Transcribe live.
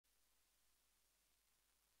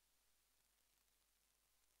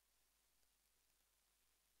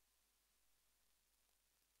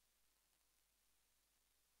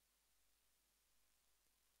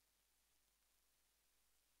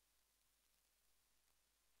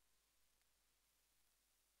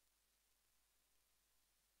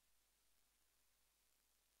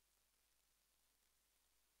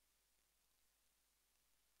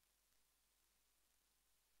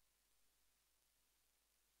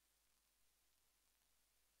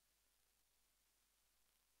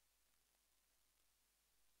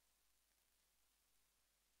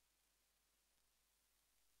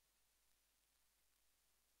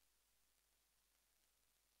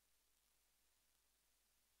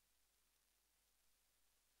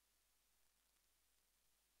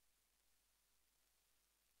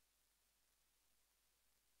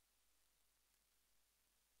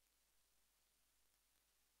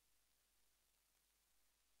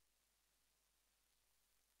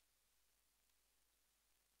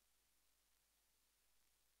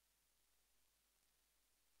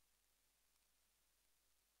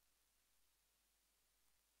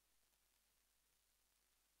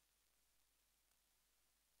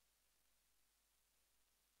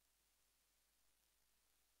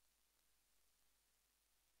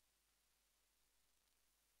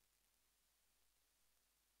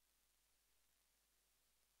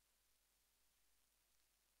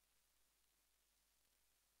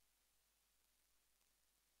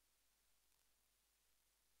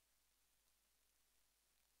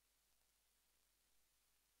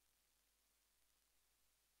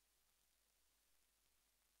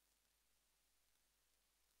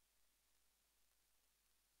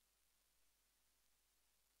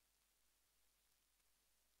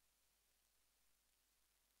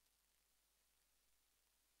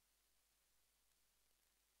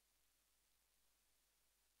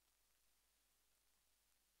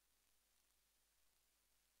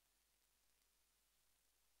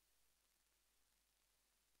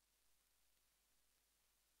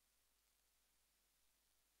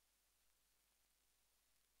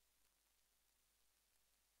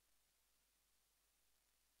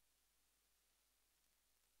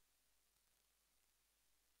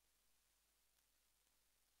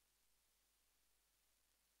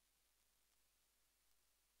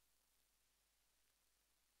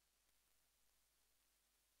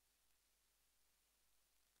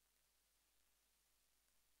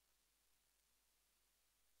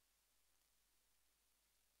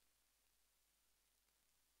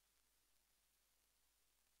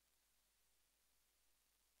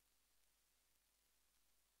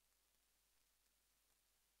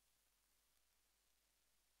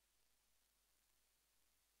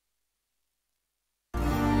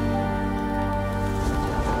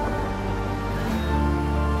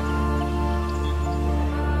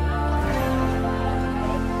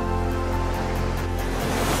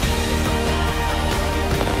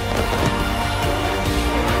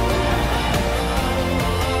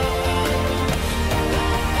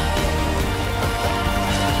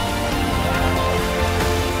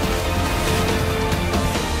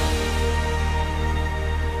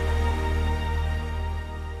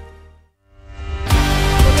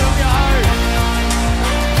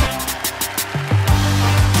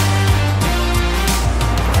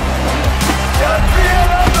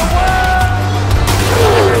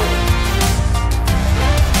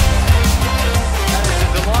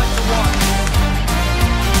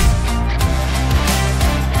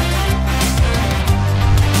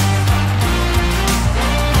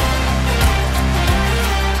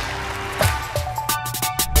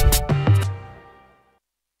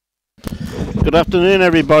Good afternoon,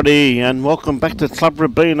 everybody, and welcome back to Club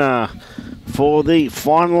Robina for the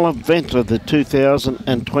final event of the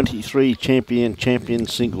 2023 Champion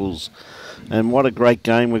Singles. And what a great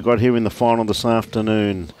game we've got here in the final this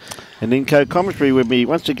afternoon. And in co-commentary with me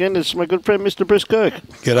once again is my good friend Mr. Bruce Kirk.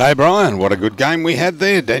 G'day, Brian. What a good game we had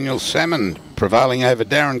there. Daniel Salmon prevailing over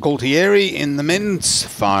Darren Gualtieri in the men's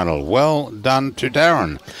final. Well done to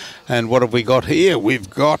Darren. And what have we got here? We've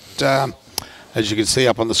got, as you can see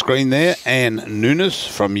up on the screen there, Anne Nunes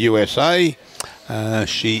from USA.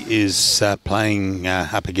 She is playing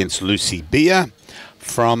up against Lucy Beere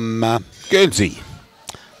from Guernsey.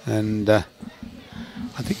 And I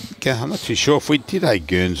think, I'm not too sure if we did a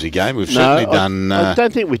Guernsey game. We've certainly done... I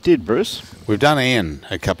don't think we did, Bruce. We've done Anne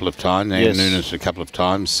a couple of times, Anne yes. Nunes a couple of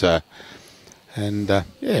times.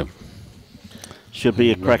 Yeah. Should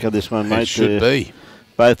be a cracker, this one, mate. It should be.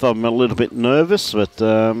 Both of them are a little bit nervous, but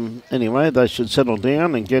anyway, they should settle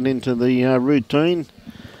down and get into the routine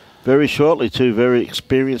very shortly. Two very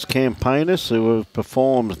experienced campaigners who have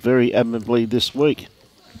performed very admirably this week.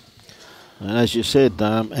 And as you said,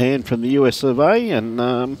 Anne from the US of A,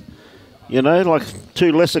 and you know, like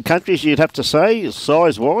two lesser countries, you'd have to say,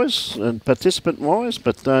 size-wise and participant-wise,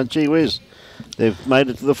 but gee whiz, they've made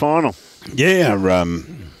it to the final. Yeah,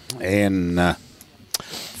 Anne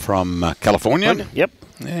from California. Yep.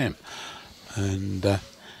 Yeah, and yeah,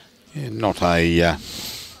 not a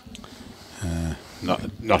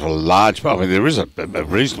large. I mean, there is a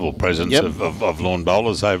reasonable presence of lawn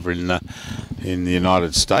bowlers over in the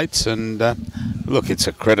United States, and look, it's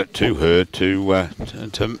a credit to her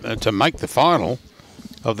to make the final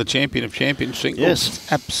of the Champion of Champions Singles.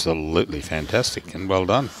 Yes, absolutely fantastic, and well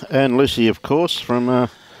done. And Lucy, of course, from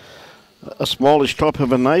a smallish type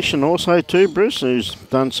of a nation, also too, Bruce, who's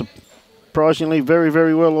done surprisingly very,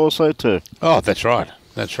 very well also too. Oh, that's right.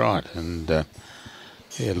 That's right. And yeah,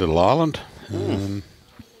 little island.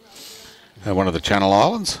 One of the Channel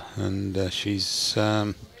Islands. And she's...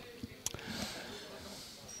 yeah,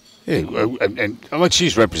 and what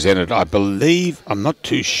she's represented, I believe, I'm not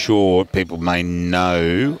too sure, people may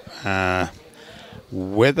know,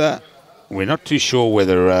 whether... We're not too sure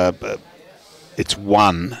whether... it's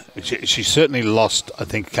won. She certainly lost, I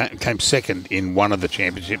think, came second in one of the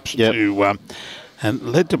championships to, and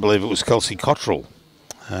led to believe it was Kelsey Cottrell.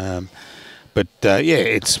 But yeah,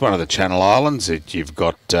 it's one of the Channel Islands. You've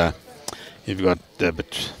got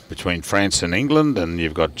between France and England, and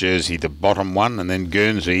you've got Jersey, the bottom one, and then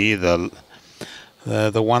Guernsey, the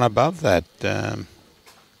one above that.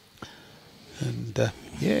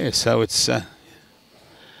 Yeah, so it's.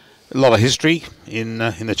 A lot of history in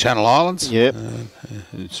the Channel Islands,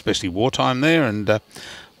 especially wartime there. And but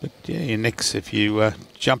yeah, next, if you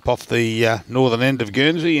jump off the northern end of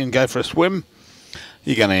Guernsey and go for a swim,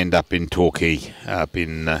 you're going to end up in Torquay, up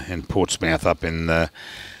in Portsmouth, up in the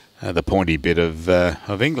pointy bit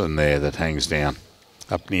of England there that hangs down,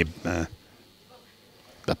 up near the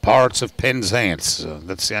Pirates of Penzance.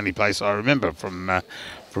 That's the only place I remember from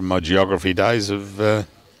my geography days of that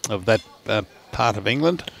part of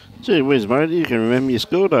England. Gee whiz, mate, you can remember your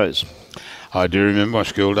school days. I do remember my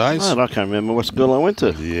school days. Oh, I can't remember what school I went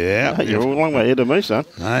to. Yeah. Oh, you're a long way ahead of me, son.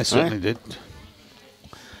 No, I certainly did.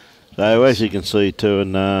 So, as you can see, too,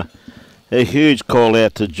 and a huge call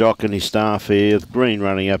out to Jock and his staff here. The Green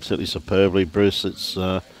running absolutely superbly, Bruce. Its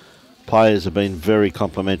players have been very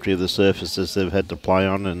complimentary of the surfaces they've had to play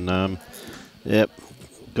on, and yep,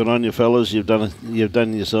 good on you fellas. You've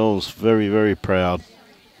done yourselves very, very proud.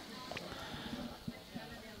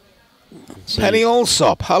 Paddy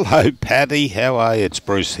Allsop. Hello, Paddy. How are you? It's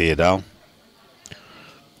Bruce here, Dale.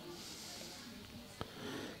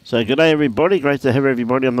 So, good day, everybody. Great to have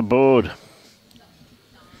everybody on the board.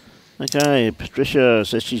 Okay, Patricia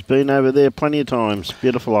says she's been over there plenty of times.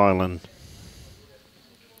 Beautiful island.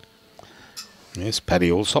 Yes,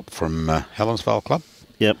 Paddy Allsop from Helensvale Club.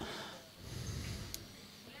 Yep.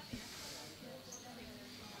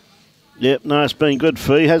 Yep, no, it's been good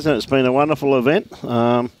fee, hasn't it? It's been a wonderful event.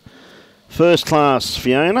 First class,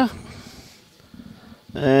 Fiona.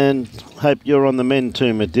 And hope you're on the men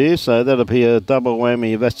too, my dear. So that'll be a double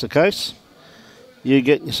whammy if that's the case. You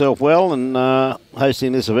getting yourself well, and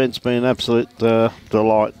hosting this event's been an absolute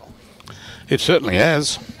delight. It certainly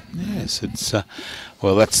has. Yes, it's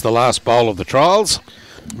well, that's the last bowl of the trials,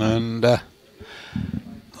 and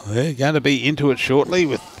we're going to be into it shortly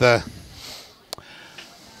with.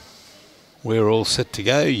 We're all set to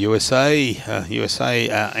go. USA,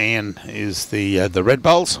 Anne is the red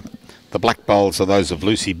bowls. The black bowls are those of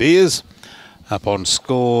Lucy Beers. Up on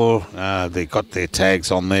score, they've got their tags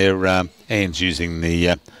on there. Anne's using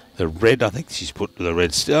the red. I think she's put the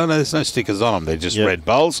red. Oh no, there's no stickers on them. They're just red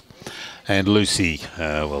bowls. And Lucy,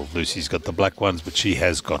 well, Lucy's got the black ones, but she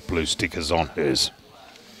has got blue stickers on hers.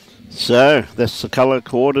 So, that's the colour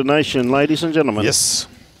coordination, ladies and gentlemen. Yes.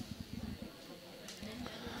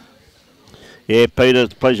 Yeah, Peter,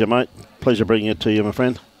 it's a pleasure, mate. Pleasure bringing it to you, my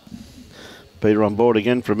friend. Peter on board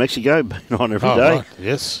again from Mexico, been on every day. Right.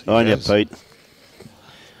 Yes. On you, Pete.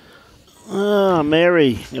 Ah,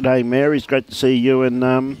 Mary. G'day, Mary. It's great to see you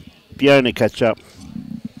and Fiona catch up.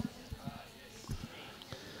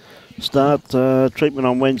 Start treatment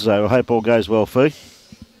on Wednesday. I hope all goes well, Fee.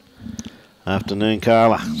 Afternoon,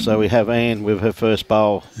 Carla. So we have Anne with her first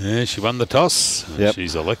bowl. Yeah, she won the toss. Yep.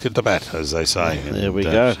 She's elected to bat, as they say. Yeah, there we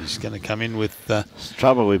go. She's going to come in with... It's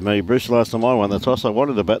trouble with me, Bruce. Last time I won the toss, I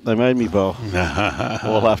wanted to bat. They made me bowl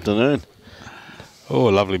all afternoon. Oh,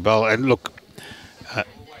 a lovely bowl. And look,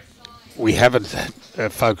 we haven't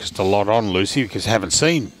focused a lot on Lucy because I haven't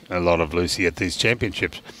seen a lot of Lucy at these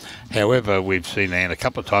championships. However, we've seen Anne a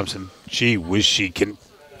couple of times, and gee whiz, she can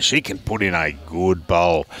put in a good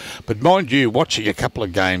bowl. But mind you, watching a couple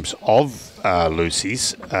of games of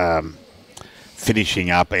Lucy's, finishing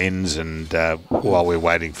up ends, and while we're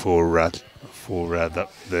waiting for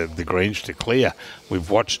the greens to clear, we've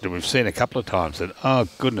watched and we've seen a couple of times that, oh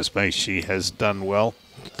goodness me, she has done well.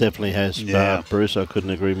 Definitely has, yeah. Bruce. I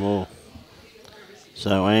couldn't agree more.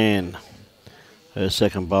 So Anne, her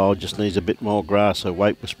second bowl just needs a bit more grass. Her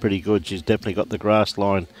weight was pretty good. She's definitely got the grass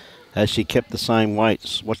line. As she kept the same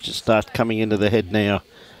weights. Watch it start coming into the head now.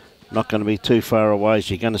 Not going to be too far away.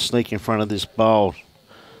 She's going to sneak in front of this bowl.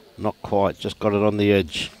 Not quite, just got it on the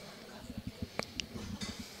edge.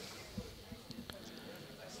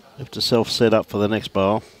 Have to self-set up for the next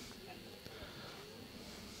bowl.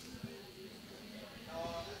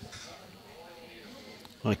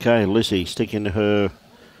 Okay, Lucy sticking to her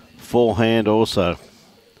forehand also.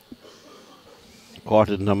 Quite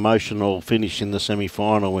an emotional finish in the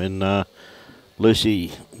semi-final when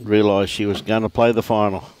Lucy realised she was going to play the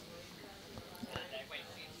final.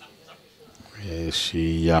 Yeah,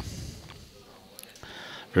 she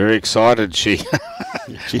very excited.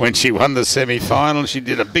 When she won the semi-final, she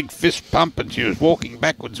did a big fist pump and she was walking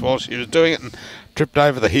backwards while she was doing it and tripped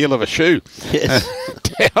over the heel of a shoe. Yes.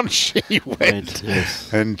 Down she went.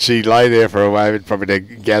 Yes. And she lay there for a moment, probably to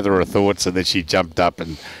gather her thoughts, and then she jumped up,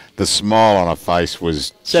 and the smile on her face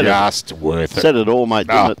was just worth it. Said it all, mate,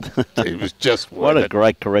 didn't it? It was just worth it. What a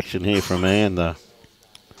great correction here from Anne, though.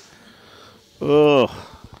 Oh.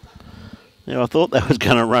 Yeah, I thought that was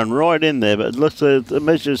going to run right in there, but it looks, the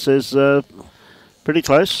measure says pretty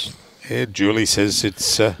close. Yeah, Julie says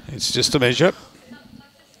it's just a measure.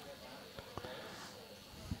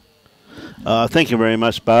 Thank you very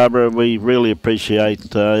much, Barbara. We really appreciate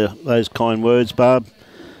those kind words, Barb.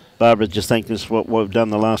 Barbara just thanked us for what we've done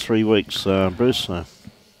the last 3 weeks, Bruce.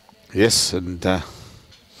 Yes, and I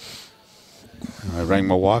rang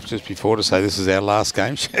my wife just before to say this is our last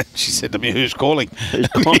game. She said to me, "Who's calling?"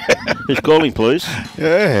 Who's calling, please?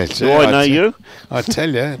 Yeah. Do I know you? I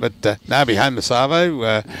tell you. But now I'll be home to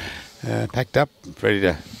Savo, packed up, ready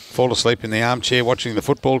to fall asleep in the armchair watching the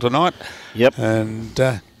football tonight. Yep. And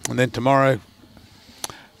then tomorrow,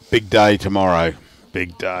 big day tomorrow.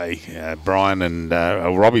 Big day. Brian and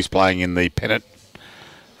Robbie's playing in the pennant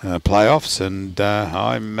playoffs, and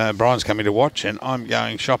Brian's coming to watch, and I'm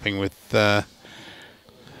going shopping with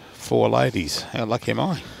 4 ladies. How lucky am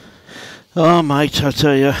I? Oh, mate, I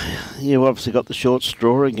tell you, you obviously got the short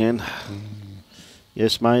straw again.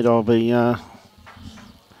 Yes, mate, I'll be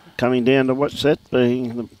coming down to watch that,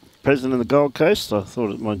 being the president of the Gold Coast. I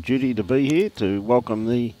thought it my duty to be here to welcome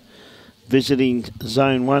the visiting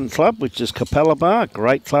Zone 1 club, which is Capella Bar.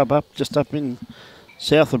 Great club just up in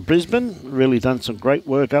south of Brisbane. Really done some great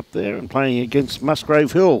work up there and playing against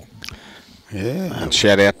Musgrave Hill. Yeah, and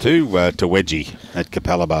shout out to Wedgie at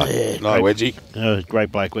Capella Bar. Yeah, no, Wedgie.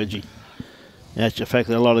 Great bloke, Wedgie. Yeah, it's the fact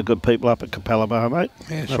that a lot of good people up at Capella Bar, mate.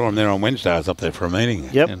 Yeah, saw him there on Wednesday. I was up there for a meeting.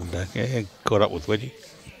 Yep. And caught up with Wedgie.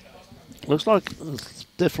 Looks like it's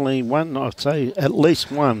definitely one, I'd say at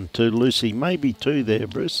least one to Lucy, maybe 2 there,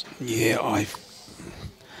 Bruce. Yeah,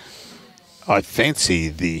 I fancy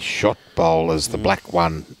the shot bowl as the black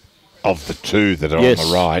one of the 2 that are on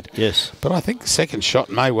the right. Yes. But I think the second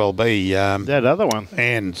shot may well be that other one.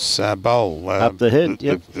 Anne's bowl. Up the head,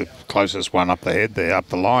 the closest one up the head there, up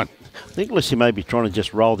the line. I think Lucy may be trying to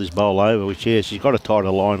just roll this bowl over, which, yeah, she's got a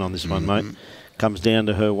tighter line on this one, mate. Comes down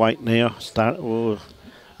to her weight now.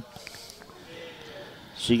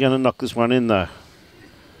 She's going to knock this one in, though.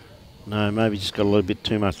 No, maybe just got a little bit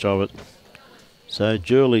too much of it. So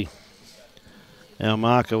Julie, our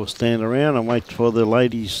marker, will stand around and wait for the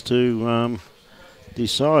ladies to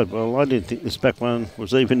decide. Well, I didn't think this back one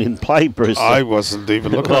was even in play, Bruce. I wasn't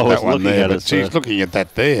even looking at that one there, but she's looking at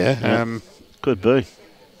that there. Yeah, could be.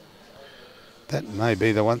 That may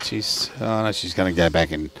be the one she's... Oh, no, she's going to go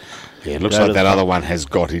back and... Yeah, it looks like that other one has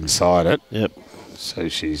got inside it. Yep. So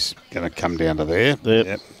she's going to come down to there.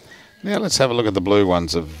 Yep. Now let's have a look at the blue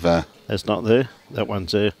ones of... That's not there. That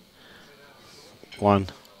one's there. One.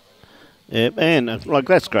 Yep, and like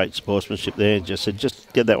that's great sportsmanship there. Just said,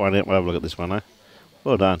 just get that one out. We'll have a look at this one, eh?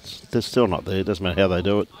 Well done. They're still not there. Doesn't matter how they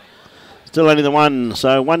do it. Still only the one.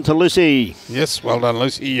 So 1 to Lucy. Yes, well done,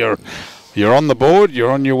 Lucy. You're on the board.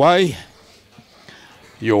 You're on your way.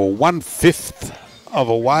 You're 1/5 of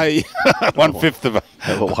a way. 1/5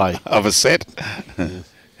 of a way of a set.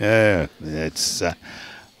 Yeah, it's.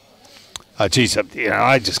 Geez, you know,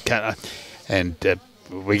 I just can't. And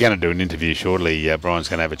we're going to do an interview shortly. Brian's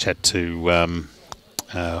going to have a chat to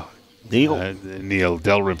Neil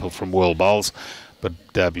Dalrymple from World Bowls.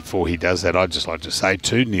 But before he does that, I'd just like to say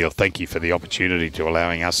to Neil, thank you for the opportunity to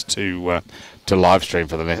allowing us to live stream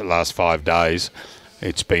for the last 5 days.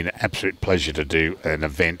 It's been an absolute pleasure to do an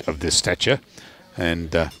event of this stature,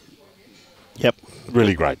 and yep,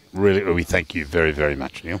 really great. Really, we thank you very, very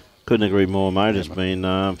much, Neil. Couldn't agree more, mate. It's been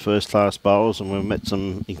first-class bowls, and we've met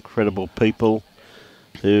some incredible people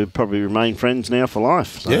who probably remain friends now for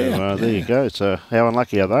life. So there you go. So how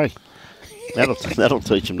unlucky are they? That'll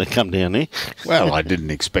teach them to come down here. Well, I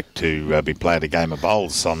didn't expect to be playing a game of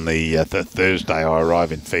bowls on the Thursday I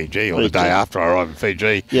arrive in Fiji, or the day after I arrive in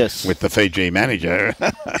Fiji. Yes. With the Fiji manager.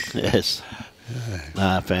 Yes.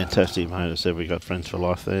 Fantastic, mate. As I said, we got friends for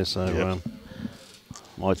life there. So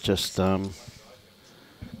might just a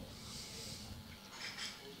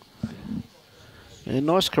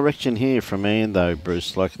nice correction here from Anne, though,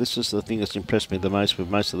 Bruce. Like, this is the thing that's impressed me the most with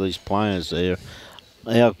most of these players there.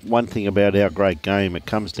 One thing about our great game, it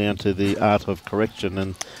comes down to the art of correction,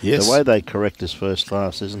 and the way they correct is first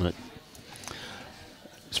class, isn't it?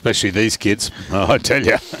 Especially these kids, I tell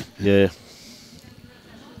you. Yeah.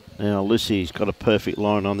 Now, Lucy's got a perfect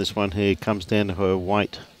line on this one here. Comes down to her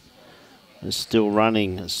weight. It's still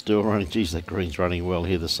running. It's still running. Geez, that green's running well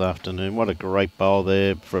here this afternoon. What a great bowl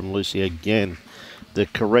there from Lucy again. The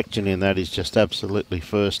correction in that is just absolutely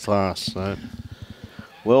first class. So,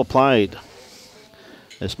 well played.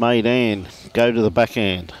 It's made Anne go to the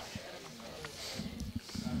backhand.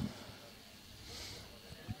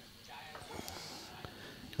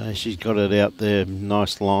 Okay, she's got it out there.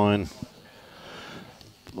 Nice line.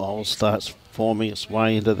 The ball starts forming its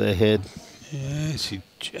way into their head. Yeah, she's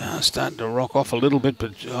just starting to rock off a little bit,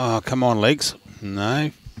 but oh, come on, legs.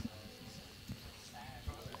 No.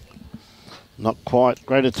 Not quite.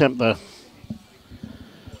 Great attempt, though.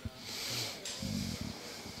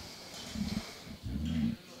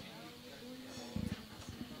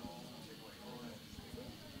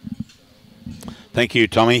 Thank you,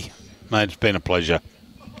 Tommy. Mate, it's been a pleasure.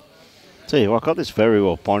 Tell you what, I got this very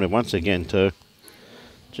well pointed once again, too.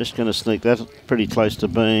 Just going to sneak that pretty close to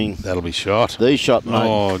being... That'll be shot. The shot, mate.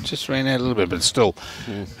 Oh, just ran out a little bit, but still,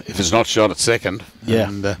 if it's not shot at second,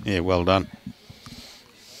 and, well done.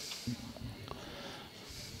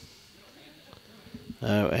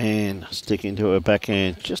 Oh, and sticking to her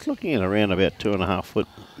backhand, just looking at around about 2.5 foot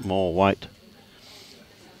more weight.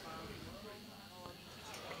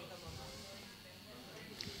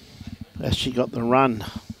 Has she got the run?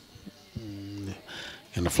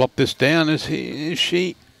 Going to flop this down, is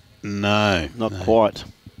she? No. Not quite.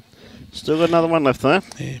 Still got another one left there.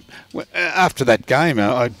 Yeah. Well, after that game,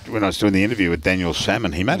 when I was doing the interview with Daniel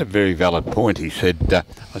Salmon, he made a very valid point. He said,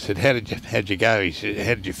 I said, how'd you go? He said,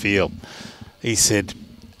 how did you feel? He said,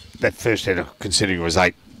 that first header, considering it was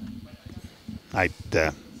 8-3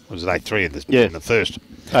 in the first.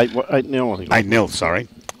 8-0, I think. 8-0, sorry.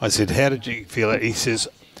 I said, how did you feel? He says,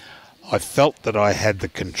 I felt that I had the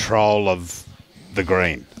control of the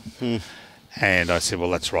green. And I said,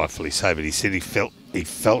 well, that's rightfully so. But he said he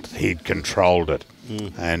felt he'd controlled it.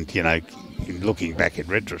 And, you know, looking back in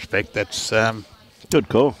retrospect, that's good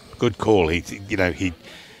call. Good call. He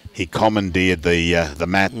commandeered the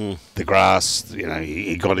mat, the grass. You know,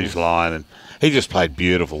 he got his line, and he just played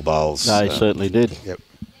beautiful bowls. No, he certainly did. Yep.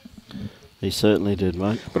 He certainly did,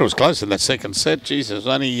 mate. But it was close in that second set. Jesus, it was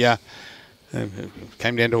only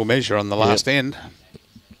came down to a measure on the last end.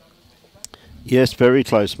 Yes, very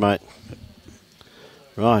close, mate.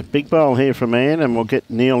 Right, big bowl here from Anne, and we'll get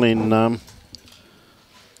Neil in.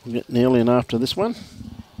 After this one,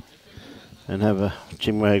 and have a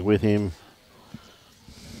chinwag with him.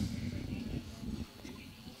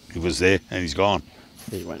 He was there, and he's gone.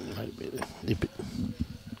 He won't be there.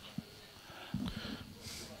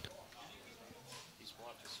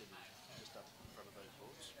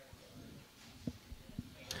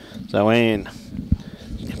 So Anne,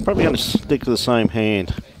 probably going to stick to the same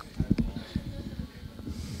hand.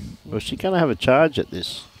 Well, she's going to have a charge at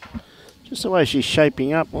this. Just the way she's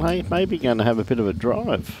shaping up, well, hey, maybe going to have a bit of a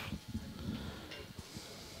drive.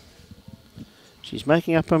 She's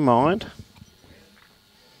making up her mind.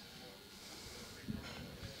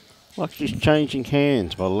 Like she's changing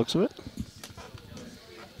hands by the looks of it.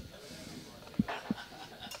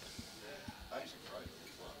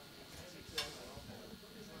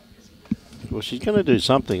 Well, she's going to do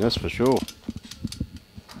something, that's for sure.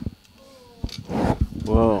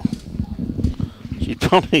 Well, she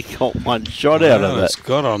probably got one shot out of that. It's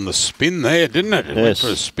got on the spin there, didn't it? It went Yes. for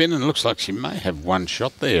a spin and looks like she may have one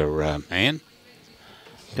shot there, Anne.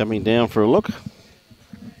 Coming down for a look.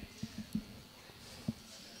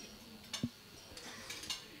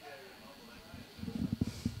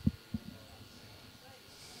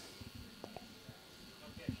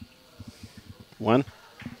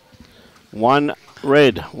 One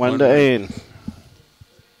red, one to Anne.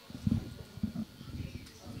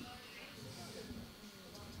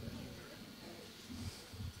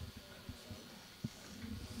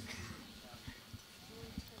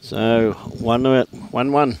 So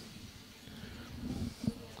 1-1.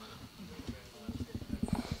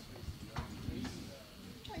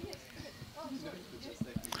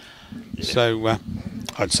 So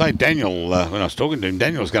I'd say Daniel, when I was talking to him,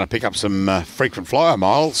 Daniel's going to pick up some frequent flyer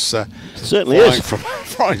miles. Certainly is.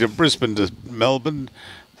 Flying from Brisbane to Melbourne,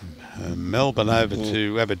 Melbourne over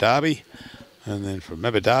to Abu Dhabi, and then from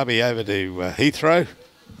Abu Dhabi over to Heathrow.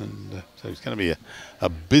 And so he's going to be a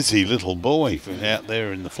busy little boy out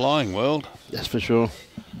there in the flying world. That's for sure.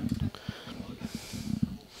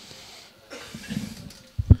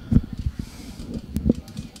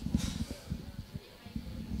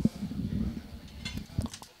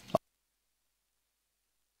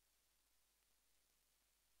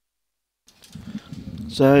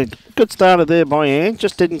 So, good starter there by Anne,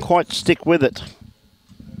 just didn't quite stick with it.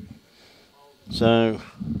 So,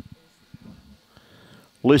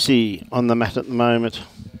 Lucy on the mat at the moment.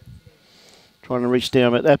 Trying to reach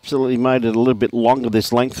down, but absolutely made it a little bit longer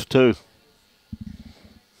this length too.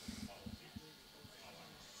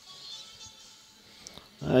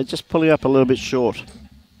 Just pulling up a little bit short.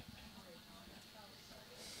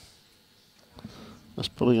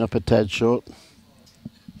 Just pulling up a tad short.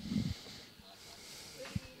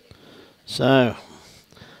 So,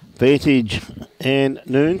 Vantage and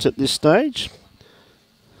Nunes at this stage.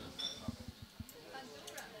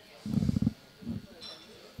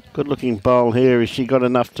 Good looking bowl here. Has she got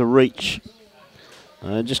enough to reach?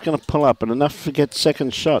 Just going to pull up and enough to get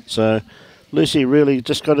second shot. So, Lucy really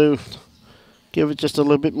just got to give it just a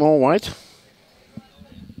little bit more weight.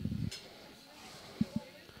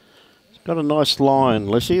 It's got a nice line,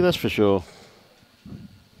 Lucy, that's for sure.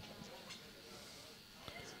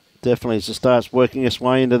 Definitely, as it starts working its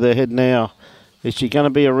way into their head now. Is she going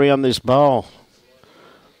to be around this bowl?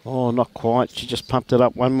 Oh, not quite. She just pumped it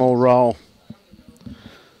up one more roll.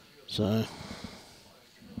 So.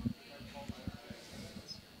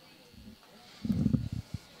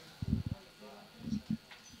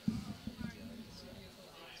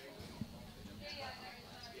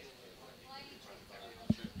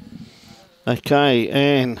 Okay,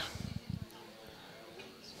 and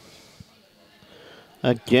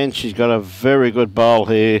again, she's got a very good bowl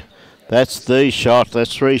here. That's the shot.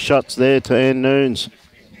 That's 3 shots there to Anne Nunes.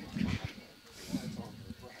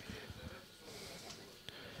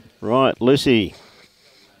 Right, Lucy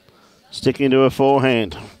sticking to her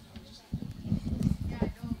forehand.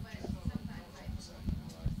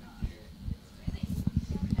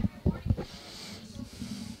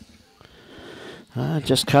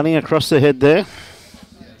 Just cutting across the head there.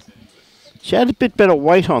 She had a bit better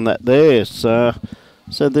weight on that there. So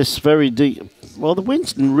this very deep. Well, the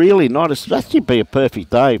wind's really not. It's actually be a perfect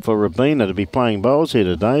day for Robina to be playing bowls here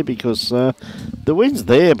today because the wind's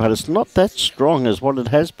there, but it's not that strong as what it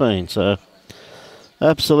has been. So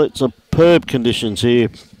absolute superb conditions here.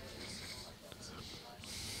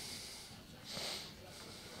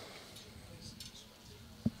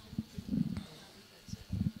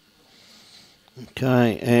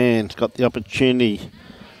 Okay, and got the opportunity.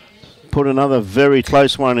 Put another very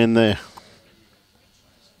close one in there.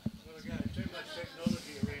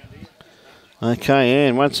 Okay,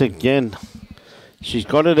 and once again, she's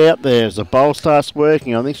got it out there as the bowl starts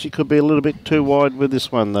working. I think she could be a little bit too wide with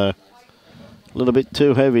this one, though. A little bit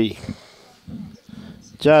too heavy.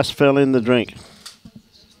 Just fell in the drink.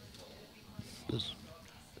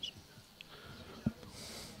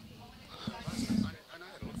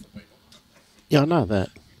 Yeah, I know that.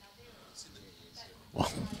 Oh.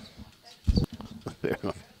 Fair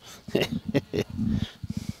enough.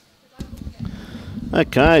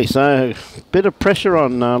 Okay, so a bit of pressure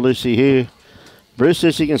on Lucy here. Bruce,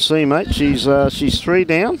 as you can see, mate, she's 3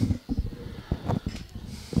 down.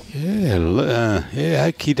 Yeah,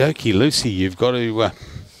 okie dokie, Lucy. You've got to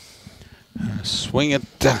swing it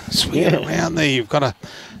around there. You've got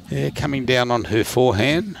to coming down on her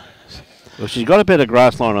forehand. Well, she's got a better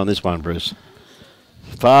grass line on this one, Bruce.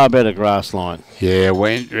 Far better grass line. Yeah,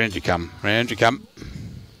 round you come. Round you come.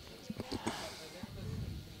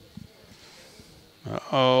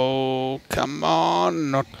 Oh, come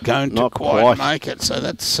on. Not going to quite make it. So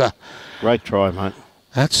that's... great try, mate.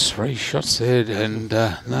 That's 3 shots there. And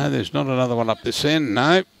no, there's not another one up this end.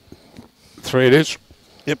 No. 3 it is.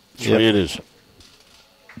 Yep, 3 it is.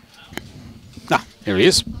 Ah, here he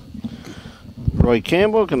is. Roy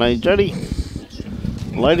Campbell, G'day Jody.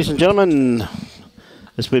 Ladies and gentlemen,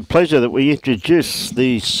 it's with pleasure that we introduce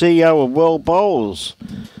the CEO of World Bowls,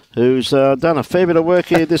 who's done a fair bit of work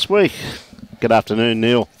here this week. Good afternoon,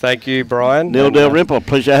 Neil. Thank you, Brian. Neil Dalrymple,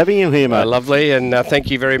 pleasure having you here, mate. Lovely, and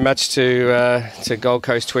thank you very much to Gold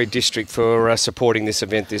Coast-Tweed District for supporting this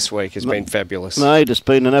event this week. It's been fabulous. Mate, it's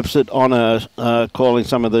been an absolute honour calling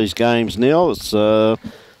some of these games, Neil. It's, the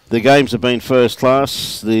games have been first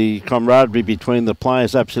class. The camaraderie between the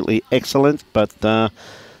players absolutely excellent, but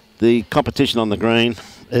the competition on the green,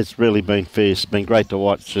 it's really been fierce. It's been great to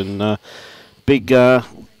watch, and big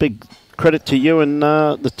credit to you and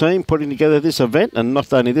the team putting together this event, and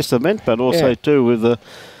not only this event, but also too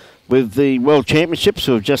with the World Championships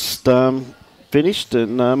who have just finished.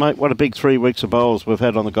 And mate, what a big 3 weeks of bowls we've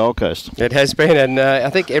had on the Gold Coast. It has been, and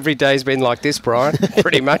I think every day's been like this, Brian,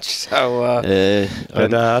 pretty much. So,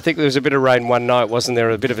 but I think there was a bit of rain one night, wasn't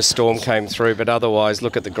there? A bit of a storm came through, but otherwise,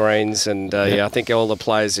 look at the greens, and I think all the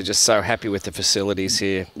players are just so happy with the facilities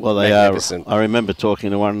here. Well, they are. I remember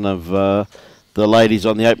talking to one of the ladies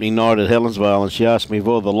on the opening night at Helensvale, and she asked me if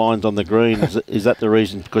all the lines on the green, is that the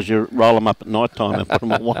reason because you roll them up at night time and put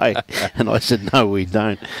them away? And I said, no, we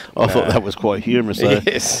don't. I thought that was quite humorous. So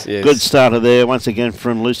yes. Good starter there once again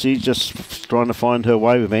from Lucy, just trying to find her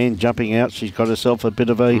way with Anne jumping out. She's got herself a bit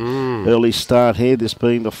of a early start here, this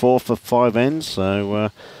being the 4th of 5 ends,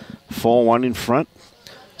 so 4-1 in front.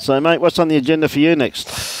 So, mate, what's on the agenda for you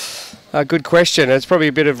next? Good question. It's probably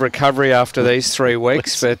a bit of recovery after these 3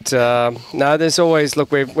 weeks, but no, there's always,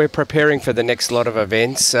 look, we're preparing for the next lot of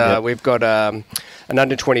events. We've got an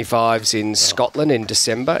under-25s in Scotland in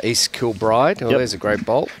December, East Kilbride. Oh, there's a great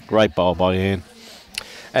bowl. Great bowl by Anne.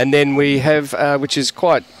 And then we have, which is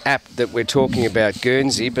quite apt that we're talking about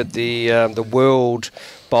Guernsey, but the World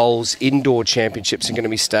Bowls Indoor Championships are going to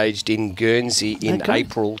be staged in Guernsey in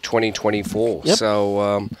April 2024.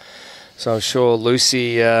 So I'm sure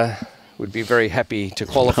Lucy would be very happy to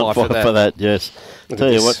qualify for that. For that, yes.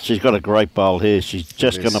 Tell you what, she's got a great bowl here. She's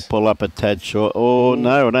just going to pull up a tad short. Oh,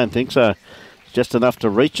 no, I don't think so. Just enough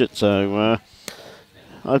to reach it. So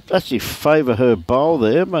I'd actually favour her bowl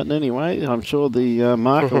there. But anyway, I'm sure the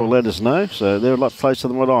marker will let us know. So they're a lot closer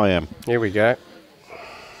than what I am. Here we go.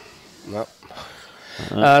 Nope.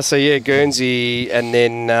 Guernsey, and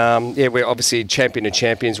then, we're obviously Champion of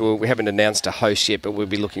Champions. We haven't announced a host yet, but we'll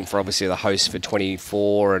be looking for, obviously, the host for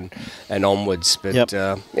 24 and onwards. But,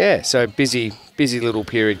 so busy little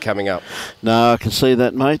period coming up. No, I can see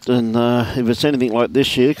that, mate. And if it's anything like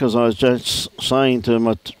this year, because I was just saying to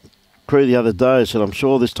my crew the other day, I said, I'm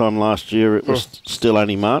sure this time last year it was still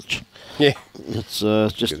only March. Yeah. It's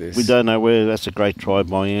just, we don't know where. That's a great try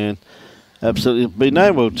by Anne. Absolutely. Been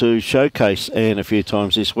able to showcase Anne a few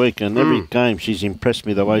times this week, and every game she's impressed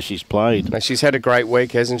me the way she's played. Now, she's had a great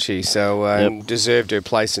week, hasn't she? So deserved her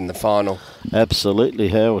place in the final. Absolutely.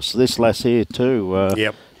 How this lass here too.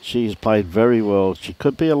 She's played very well. She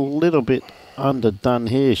could be a little bit underdone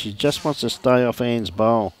here. She just wants to stay off Anne's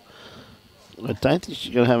bowl. I don't think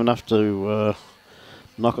she's going to have enough to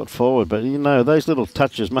knock it forward, but you know, those little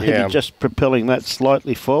touches, maybe just propelling that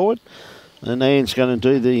slightly forward. And Anne's going to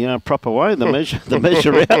do the proper way, the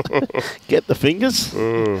measure out, get the fingers.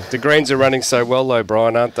 The greens are running so well, though,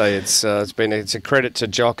 Brian, aren't they? It's a credit to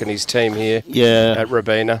Jock and his team here at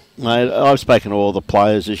Robina. Mate, I've spoken to all the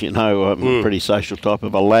players, as you know. I'm a pretty social type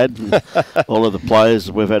of a lad. And all of the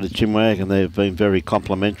players we've had at Chinwag, and they've been very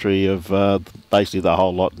complimentary of basically the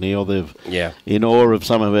whole lot, Neil. They've in awe of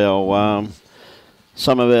some of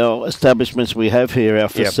our establishments we have here, our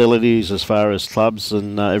facilities as far as clubs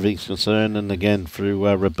and everything's concerned, and again through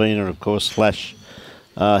Robina, of course,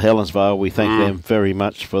 / Helensvale, we thank them very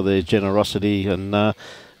much for their generosity, and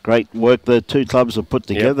great work the two clubs have put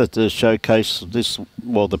together to showcase this,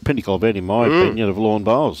 well, the pinnacle event, in my opinion, of lawn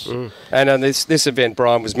bowls. And this event,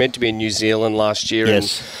 Brian, was meant to be in New Zealand last year,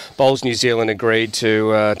 and Bowls New Zealand agreed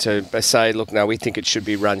to say, look, no, we think it should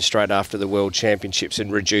be run straight after the World Championships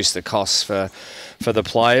and reduce the costs for the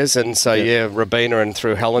players. And so, Robina and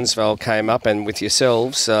through Helensvale came up, and with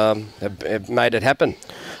yourselves have made it happen.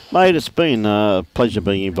 Mate, it's been a pleasure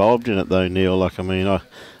being involved in it, though, Neil. Like, I mean, I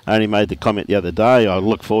only made the comment the other day, I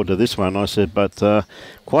look forward to this one. I said, but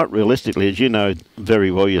quite realistically, as you know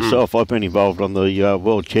very well yourself, I've been involved on the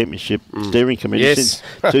World Championship Steering Committee since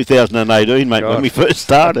 2018, mate, when we first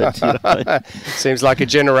started. You know? Seems like a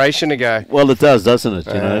generation ago. Well, it does, doesn't it?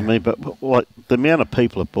 You know what I mean? But what the amount of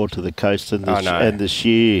people have brought to the coast and this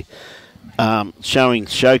year,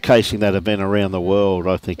 showcasing that event around the world,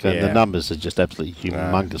 I think, and the numbers are just absolutely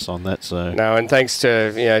humongous on that. So and thanks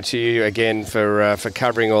to you again for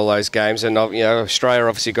covering all those games. And Australia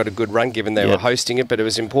obviously got a good run given they were hosting it, but it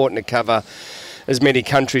was important to cover as many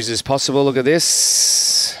countries as possible. Look at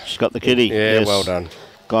this. She's got the kitty. Yeah, well done.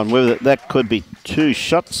 Gone with it. That could be 2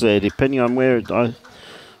 shots there, depending on where it.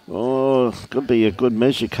 Could be a good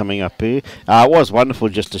measure coming up here. It was wonderful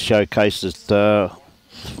just to showcase it.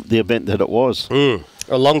 The event that it was. A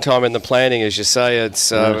long time in the planning, as you say. It's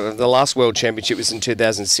the last World Championship was in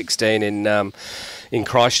 2016 in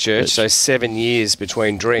Christchurch, so 7 years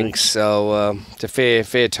between drinks. So it's a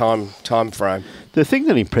fair time frame. The thing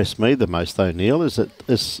that impressed me the most, though, Neil, is that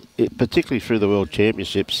particularly through the World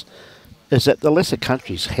Championships, is that the lesser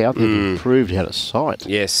countries, how they've improved out of sight.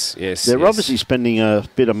 Yes. They're obviously spending a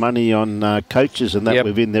bit of money on coaches and that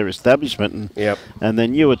within their establishment. And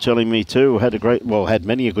then you were telling me too, had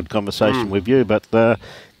many a good conversation with you, but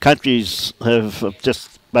countries have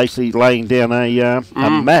just basically laying down a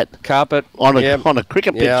mat, carpet on a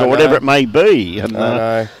cricket pitch or whatever it may be, and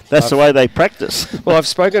that's the way they practice. Well, I've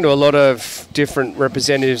spoken to a lot of different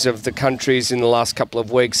representatives of the countries in the last couple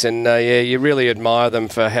of weeks, and you really admire them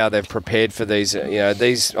for how they've prepared for these.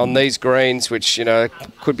 On these greens, which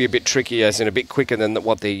could be a bit tricky, as in a bit quicker than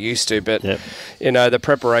what they're used to, but the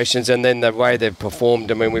preparations and then the way they've performed.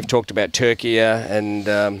 I mean, we've talked about Turkey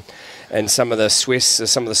and some of the Swiss,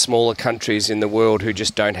 some of the smaller countries in the world who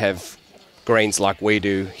just don't have greens like we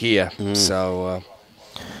do here. So,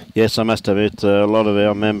 yes, I must admit, a lot of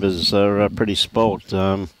our members are pretty spoilt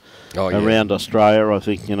around Australia. I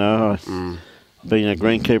think, being a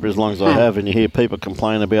greenkeeper as long as I have, and you hear people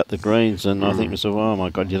complain about the greens, and I think to myself, oh my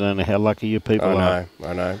God, you don't know how lucky you people are.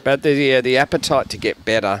 I know. But the appetite to get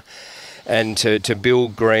better and to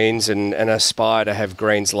build greens and aspire to have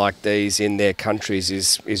greens like these in their countries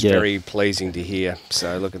is very pleasing to hear.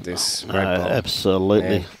 So look at this. Great bowl.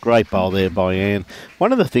 Absolutely. Yeah. Great bowl there by Anne.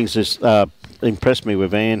 One of the things that's impressed me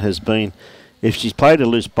with Anne has been, if she's played a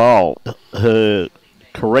loose bowl, her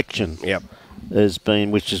correction has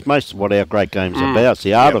been, which is most of what our great game's about. It's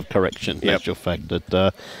the art of correction, in actual fact.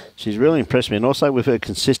 That she's really impressed me, and also with her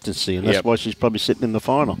consistency, and that's why she's probably sitting in the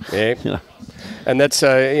final. And that's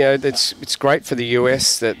it's great for the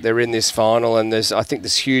US that they're in this final, and I think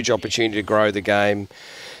there's huge opportunity to grow the game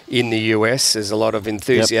in the US. There's a lot of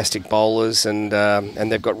enthusiastic bowlers, and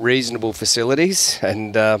they've got reasonable facilities,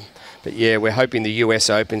 and but we're hoping the US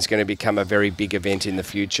Open's going to become a very big event in the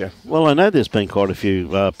future. Well, I know there's been quite a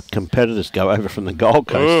few competitors go over from the Gold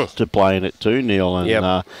Coast to play in it too, Neil,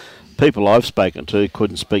 and people I've spoken to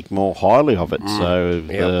couldn't speak more highly of it. So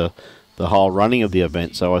the whole running of the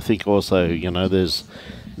event. So I think also, there's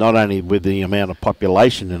not only with the amount of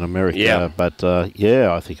population in America, but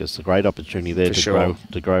I think it's a great opportunity there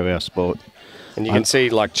to grow our sport. And you can see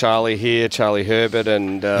like Charlie here, Charlie Herbert,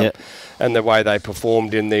 and the way they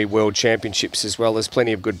performed in the World Championships as well. There's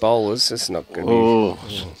plenty of good bowlers. It's not going to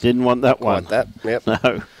be... didn't want that one. That,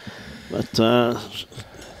 No.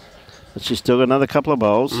 But she's still got another couple of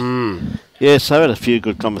bowls. Yes, I had a few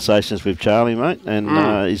good conversations with Charlie, mate,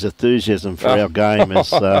 and his enthusiasm for our game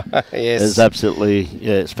is absolutely,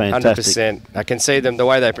 it's fantastic. 100%. I can see them, the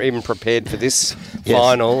way they even prepared for this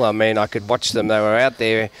final. I mean, I could watch them. They were out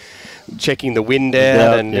there checking the wind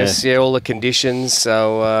out and just all the conditions.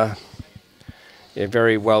 So,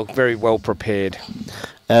 very well prepared.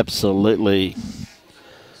 Absolutely.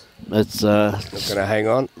 It's not going to hang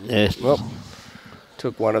on. Yes. Well,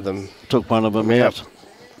 took one of them out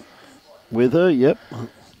with her.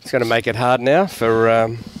 It's going to make it hard now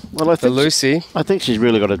for Lucy. I think she's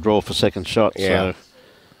really got to draw for second shot. So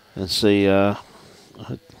let's see. No,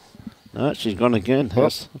 she's gone again.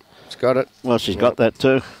 She's got it. Well, she's got that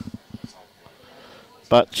too.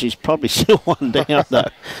 But she's probably still one down though.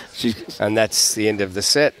 And that's the end of the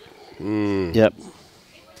set. Yep.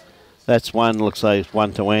 That's one. Looks like it's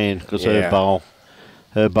one to Anne because her bowl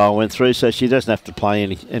her bowl went through, so she doesn't have to play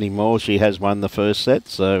any more. She has won the first set,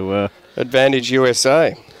 so advantage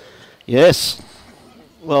USA. Yes.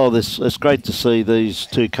 Well, it's great to see these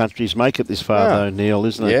two countries make it this far, though, Neil,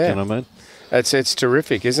 isn't it? Yeah. You know what I mean? It's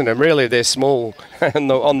terrific, isn't it? Really, they're small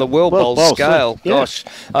on the World Bowl scale. Yeah. Gosh,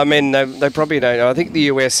 I mean, they probably don't know. I think the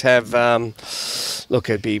US have, look,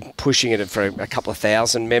 it'd be pushing it for a couple of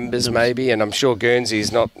thousand members maybe, and I'm sure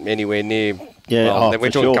Guernsey's not anywhere near. Yeah, well,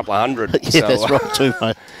 we're talking a couple of hundred. Yeah, that's right too,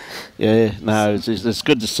 mate. Yeah, no, it's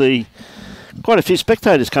good to see. Quite a few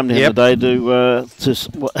spectators come down today to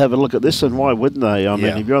have a look at this, and why wouldn't they? I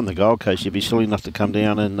mean, if you're on the Gold Coast, you'd be silly enough to come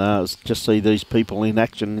down and just see these people in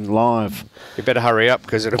action in live. You better hurry up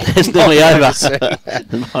because it's nearly over.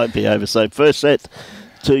 It might be over. So first set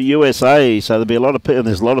to USA. So there'll be a lot of people.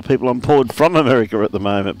 There's a lot of people on board from America at the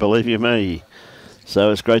moment. Believe you me.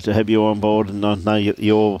 So it's great to have you on board, and I know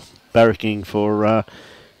you're barracking for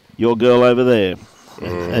your girl over there,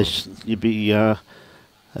 as you'd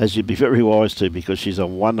be very wise to, because she's a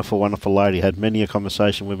wonderful, wonderful lady. Had many a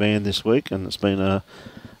conversation with Anne this week, and it's been a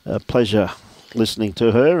pleasure listening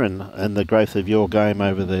to her and the growth of your game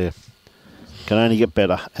over there. Can only get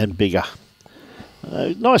better and bigger.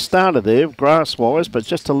 Nice starter there, grass-wise, but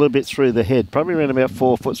just a little bit through the head, probably around about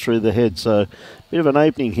 4 foot through the head. So a bit of an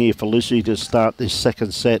opening here for Lucy to start this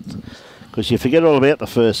second set, because you forget all about the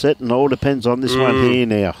first set, and all depends on this one here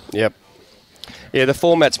now. Yep. Yeah, the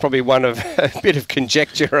format's probably one of a bit of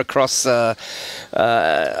conjecture across a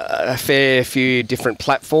fair few different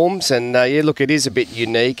platforms. And, look, it is a bit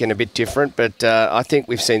unique and a bit different, but I think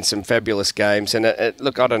we've seen some fabulous games. And,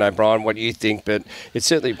 look, I don't know, Brian, what you think, but it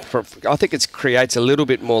certainly, I think it creates a little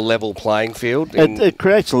bit more level playing field. It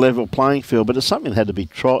creates a level playing field, but it's something that had to be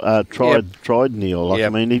tried, Neil. Like, I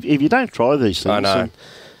mean, if you don't try these things,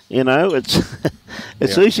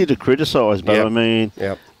 it's easy to criticise, but I mean...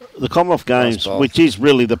 The Commonwealth Games, which is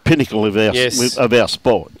really the pinnacle of our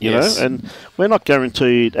sport, you know, and we're not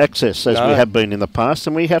guaranteed access as we have been in the past,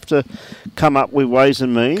 and we have to come up with ways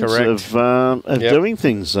and means of doing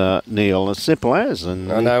things, Neil, as simple as.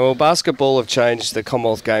 And I know. Well, basketball have changed the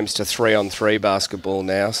Commonwealth Games to 3-on-3 basketball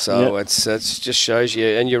now, so it's just shows you,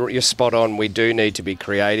 and you're spot on. We do need to be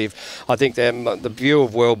creative. I think the view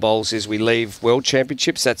of World Bowls is we leave World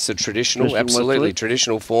Championships. That's the traditional, absolutely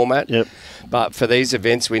traditional format. But for these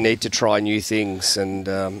events, we need to try new things and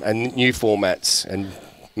new formats and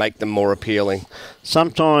make them more appealing.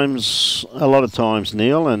 Sometimes, a lot of times,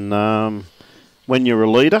 Neil, and when you're a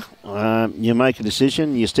leader, you make a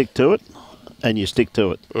decision, you stick to it, and you stick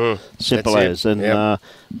to it. Simple as. And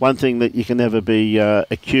one thing that you can never be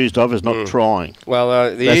accused of is not trying.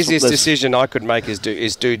 Well, the easiest decision I could make is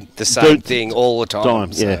do the same thing all the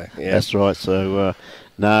time. So, that's right. So...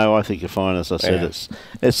 no, I think you're fine. As I said,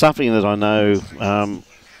 it's something that I know.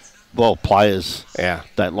 Well, players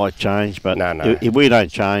don't like change, but if we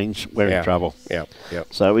don't change, we're in trouble.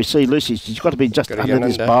 So we see Lucy. She's got to be just under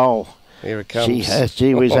this bowl. Here it comes. She has.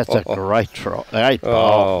 Gee whiz, that's a great try. Great bowl.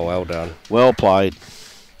 Oh, well done. Well played.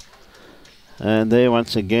 And there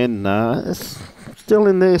once again, it's still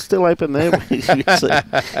in there, still open there.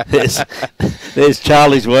 There's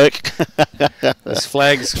Charlie's work. There's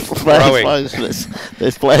flags rowing.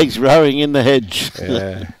 There's flags rowing in the hedge.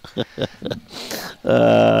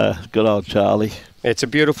 Good old Charlie. It's a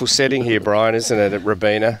beautiful setting here, Brian, isn't it, at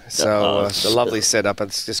Robina? So it's a lovely setup.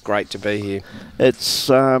 It's just great to be here. It's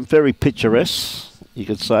very picturesque. You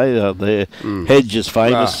could say their hedge is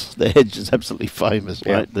famous. The hedge is absolutely famous,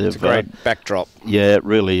 mate. It's a great backdrop. Yeah, it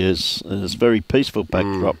really is. And it's a very peaceful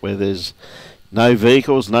backdrop where there's no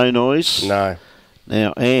vehicles, no noise. No.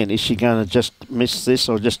 Now, Anne, is she going to just miss this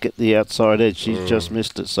or just get the outside edge? She's just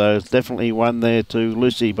missed it. So it's definitely one there to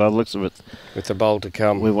Lucy by the looks of it. With the bowl to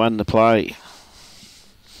come. With one to play.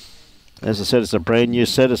 As I said, it's a brand new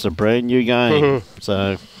set. It's a brand new game.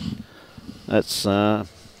 So that's...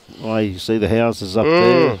 why you see the houses up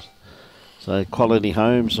there. So quality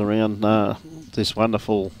homes around this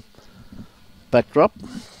wonderful backdrop.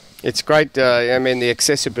 It's great. I mean, the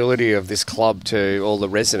accessibility of this club to all the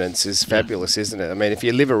residents is fabulous, isn't it? I mean, if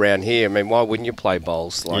you live around here, I mean, why wouldn't you play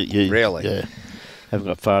bowls? Like, really? Yeah. Haven't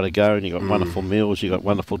got far to go, and you've got wonderful meals, you've got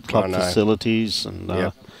wonderful club facilities,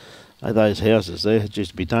 and those houses there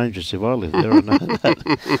just be dangerous if I lived there. I know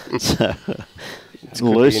that. So,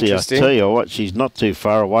 Lucy, I tell you what, she's not too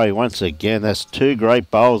far away once again. That's two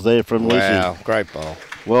great bowls there from Lucy. Wow, great bowl.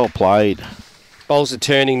 Well played. Bowls are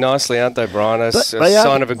turning nicely, aren't they, Brian? It's a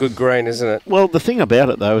sign of a good green, isn't it? Well, the thing about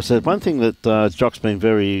it, though, is that one thing that Jock's been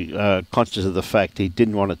very conscious of the fact he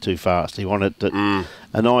didn't want it too fast. He wanted it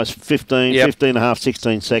a nice 15 and a half,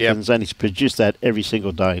 16 seconds, and he's produced that every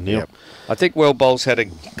single day, Neil. Yep. I think World Bowls had a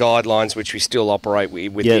guidelines which we still operate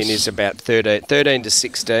within is about 13 to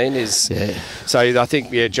 16 is. Yeah. So I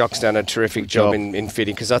think Jock's done a terrific job in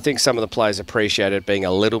fitting, because I think some of the players appreciate it being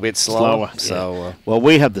a little bit slower. So well,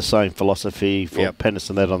 we have the same philosophy for Pennis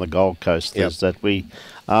and that on the Gold Coast, is that we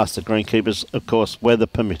ask the greenkeepers, of course, weather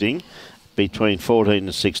permitting, between 14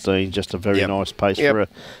 and 16, just a very nice pace for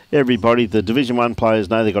everybody. The Division 1 players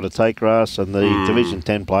know they've got to take grass, and the Division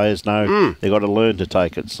 10 players know they've got to learn to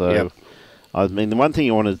take it. So, I mean, the one thing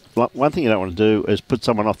you don't want to do is put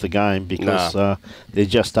someone off the game, because they're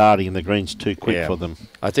just starting and the green's too quick for them.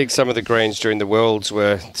 I think some of the greens during the Worlds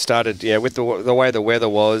were started, with the way the weather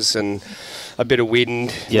was and a bit of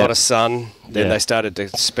wind, a lot of sun. Then they started to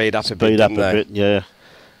speed up a bit.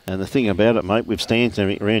 And the thing about it, mate, with stands and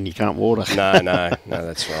everything around, you can't water. No,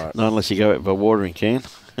 that's right. Not unless you go out for a watering can.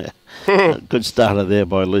 Good starter there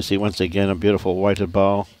by Lucy. Once again, a beautiful weighted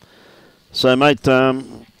bowl. So, mate,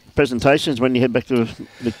 presentations when you head back to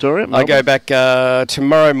Victoria? Melbourne? I go back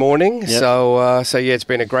tomorrow morning. So it's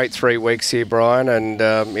been a great 3 weeks here, Brian, and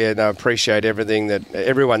I appreciate everything that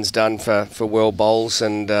everyone's done for World Bowls,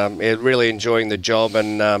 and really enjoying the job,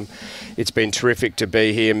 and it's been terrific to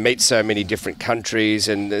be here, meet so many different countries,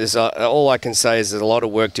 and there's all I can say is there's a lot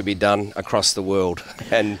of work to be done across the world,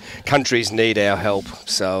 and countries need our help.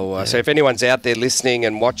 So if anyone's out there listening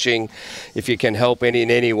and watching, if you can help in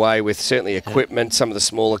any way with certainly equipment, some of the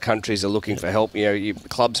smaller countries are looking for help.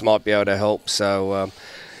 Clubs might be able to help. So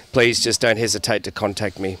please just don't hesitate to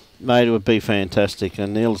contact me. Mate, it would be fantastic.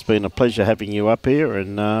 And Neil, it's been a pleasure having you up here.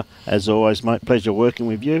 And as always, mate, pleasure working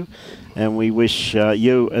with you. And we wish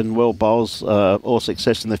you and World Bowls all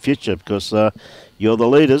success in the future, because you're the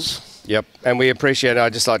leaders. Yep, and we appreciate it.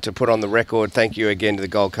 I'd just like to put on the record, thank you again to the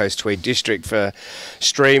Gold Coast Tweed District for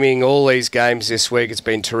streaming all these games this week. It's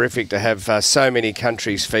been terrific to have so many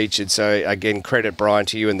countries featured. So again, credit, Brian,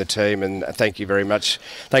 to you and the team, and thank you very much.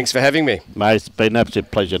 Thanks for having me. Mate, it's been an absolute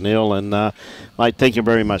pleasure, Neil, and mate, thank you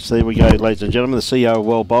very much. There we go, ladies and gentlemen, the CEO of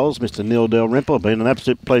World Bowls, Mr. Neil Dalrymple. Been an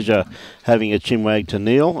absolute pleasure having a chinwag to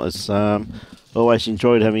Neil. It's always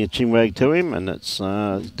enjoyed having a chinwag to him, and it's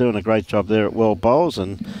doing a great job there at World Bowls.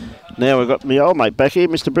 And now we've got my old mate back here,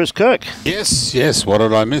 Mr. Bruce Kirk. Yes. What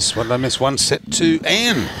did I miss? One set to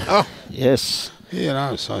Anne. Oh, yes. So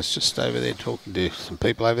I was just over there talking to some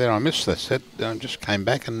people over there. I missed that set. I just came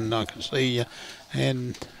back and I could see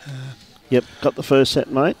Anne. Yep, got the first set,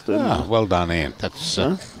 mate. Well done, Anne.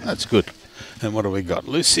 That's good. And what have we got?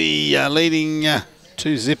 Lucy leading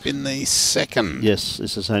 2-zip in the second. Yes,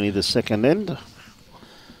 this is only the second end. I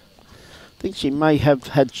think she may have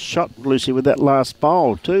had shot, Lucy, with that last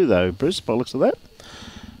bowl too, though, Bruce, by the looks of that.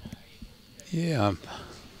 Yeah, I'm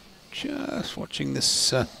just watching this.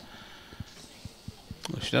 She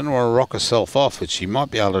doesn't want to rock herself off, but she might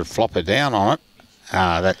be able to flop her down on it.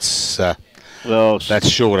 That's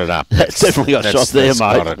shorted up. That's definitely got shot there, mate.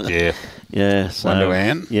 Got it, yeah. Yeah, so one to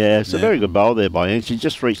Anne. Yeah, it's a very good bowl there by Anne. She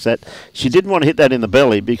just reached that. She didn't want to hit that in the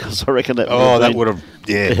belly, because I reckon that would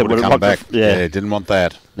have come back. Didn't want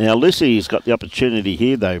that. Now Lucy's got the opportunity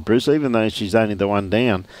here, though, Bruce. Even though she's only the one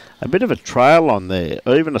down, a bit of a trail on there,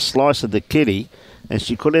 or even a slice of the kitty, and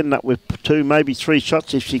she could end up with 2, maybe 3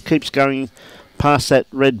 shots if she keeps going past that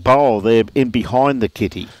red bowl there in behind the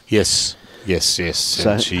kitty. Yes.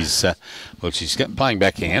 So and she's playing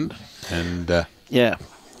backhand, and yeah.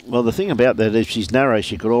 Well, the thing about that, if she's narrow,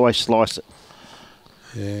 she could always slice it.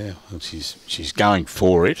 Yeah, well, she's going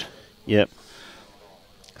for it. Yep.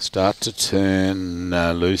 Start to turn,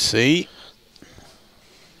 Lucy.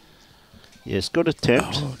 Yes, good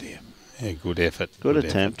attempt. Oh, dear. Yeah, good effort. Good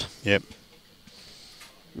attempt. Yep.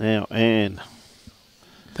 Now, Anne.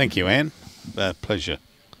 Thank you, Anne. Pleasure.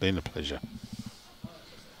 Been a pleasure.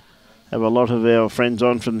 Have a lot of our friends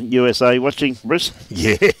on from the USA watching, Bruce.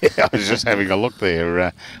 Yeah, I was just having a look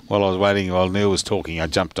there while I was waiting. While Neil was talking, I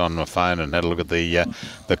jumped on my phone and had a look at the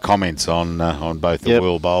comments on both the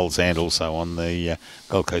World Bowls and also on the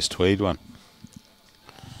Gold Coast Tweed one.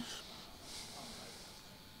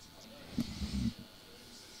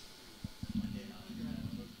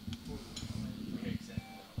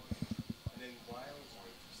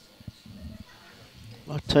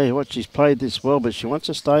 I tell you what, she's played this well, but she wants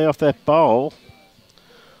to stay off that bowl.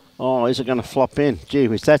 Oh, is it going to flop in? Gee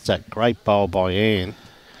whiz, that's a great bowl by Anne.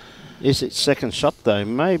 Is it second shot, though?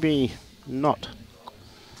 Maybe not.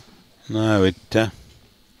 No,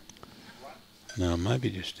 no, maybe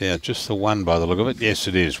just the one by the look of it. Yes,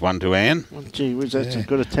 it is. 1 to Anne. Oh, gee whiz, that's a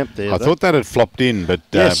good attempt there. I thought that had flopped in, but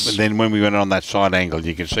then when we went on that side angle,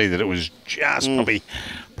 you could see that it was just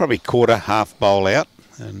probably quarter, half bowl out.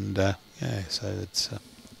 And Yeah, so it's...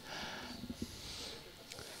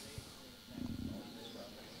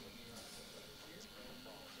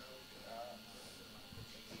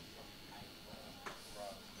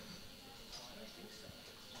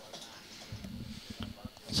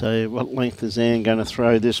 So what length is Anne going to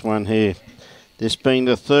throw this one here? This being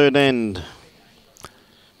the third end.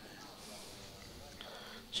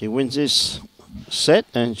 She wins this set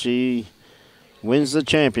and she wins the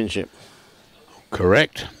championship.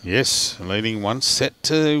 Correct. Yes, leading 1 set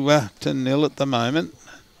to 0 at the moment.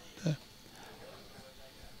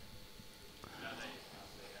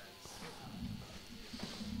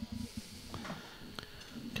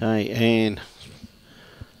 Okay, and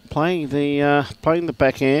playing the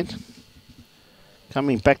backhand,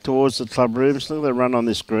 coming back towards the club rooms. Look at the run on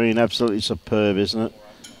this green, absolutely superb, isn't it?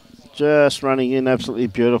 Just running in, absolutely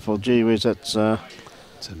beautiful. Gee whiz, that's...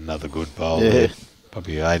 it's another good bowl. Yeah. There.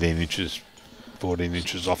 Probably 18 inches, 14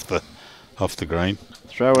 inches off the green.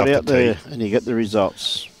 Throw it out there and you get the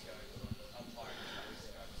results.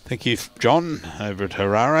 Thank you, John, over at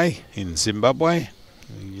Harare in Zimbabwe.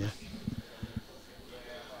 We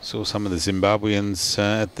saw some of the Zimbabweans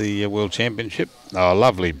at the World Championship. Oh,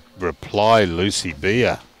 lovely reply, Lucy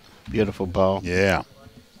Beere. Beautiful bowl. Yeah.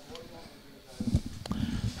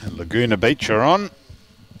 And Laguna Beach are on.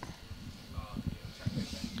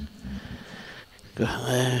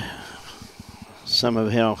 Some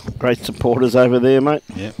of our great supporters over there, mate.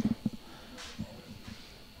 Yep.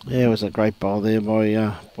 Yeah, it was a great bowl there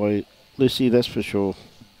by Lucy, that's for sure.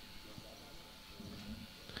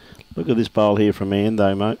 Look at this bowl here from Anne,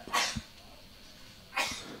 though, mate.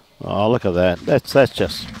 Oh, look at that.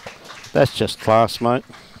 That's just class, mate.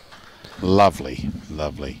 Lovely,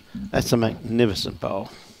 lovely. That's a magnificent bowl.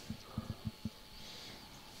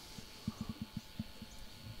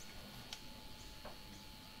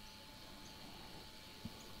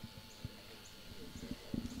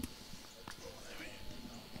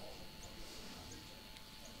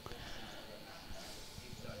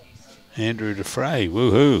 Andrew DeFray,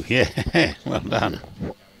 woohoo, yeah, well done.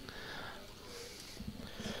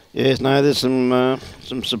 Yes, no, there's some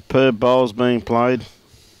superb bowls being played.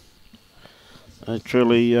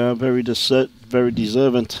 Truly very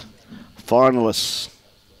deserving finalists.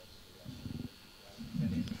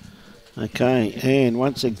 Okay, and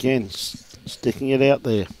once again, sticking it out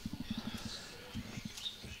there.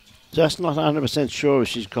 Just not 100% sure if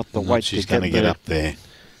she's got the weight she's to going to get up there.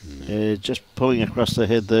 Yeah, just pulling across the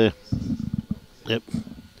head there. Yep.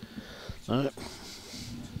 And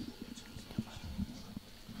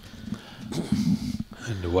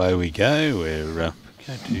away we go. We're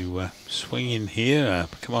going to swing in here.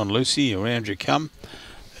 Come on, Lucy, around you come.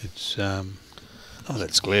 It's oh,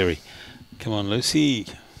 that's glary. Come on, Lucy.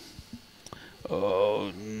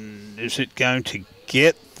 Oh, is it going to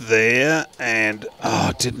get there? And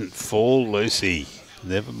it didn't fall, Lucy.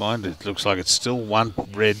 Never mind. It looks like it's still 1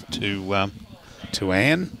 red to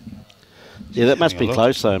Anne. Yeah, that must be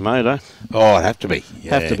close though, mate. Eh? Oh, it'd have to be.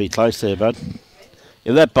 Yeah. Have to be close there, bud.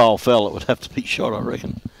 If that bowl fell, it would have to be shot, I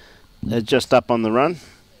reckon. They're just up on the run,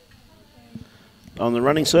 on the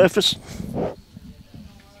running surface.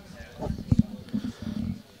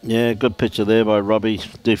 Yeah, good picture there by Robbie.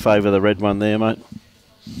 Do favour the red one there, mate.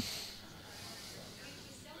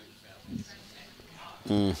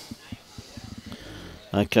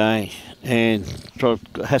 Okay, and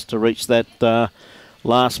has to reach that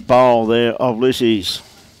last bowl there of Lucy's.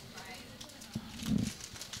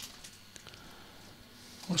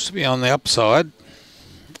 Wants to be on the upside.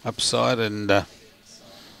 And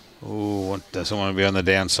doesn't want to be on the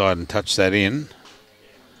downside and touch that in.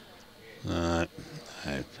 Well,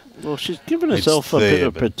 she's given herself a bit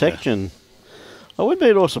of protection. I wouldn't be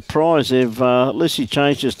at all surprised if Lucy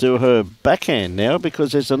changes to her backhand now,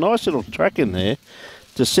 because there's a nice little track in there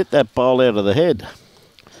to sit that bowl out of the head.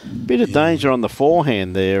 Bit of danger on the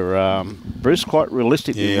forehand there, Bruce, quite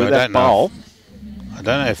realistically with that bowl. I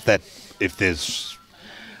don't know if there's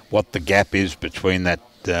what the gap is between that.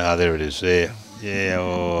 There it is there.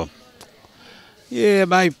 It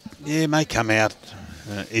may come out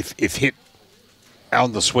if hit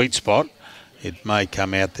on the sweet spot. It may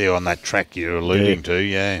come out there on that track you're alluding to.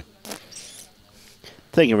 Yeah.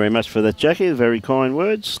 Thank you very much for that, Jackie. Very kind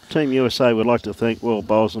words. Team USA would like to thank World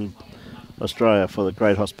Bowls and Australia for the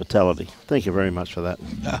great hospitality. Thank you very much for that.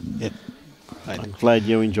 I'm glad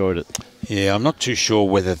you enjoyed it. Yeah, I'm not too sure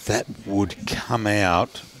whether that would come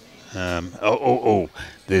out.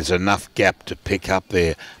 There's enough gap to pick up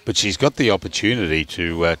there. But she's got the opportunity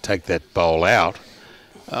to take that bowl out.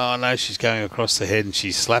 Oh, no, she's going across the head and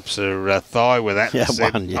she slaps her thigh with that. Yeah,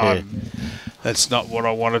 that's not what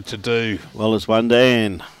I wanted to do. Well, it's one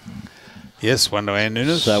down. Yes, 1 to Ann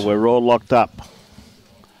Nunes. So we're all locked up.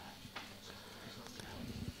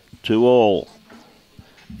 2 all.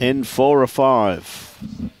 End 4 or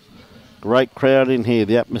 5. Great crowd in here.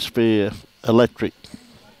 The atmosphere electric.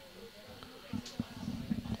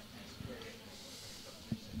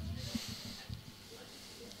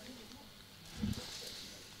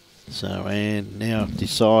 So Ann now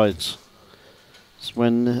decides it's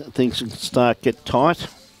when things start get tight,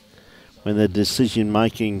 when the decision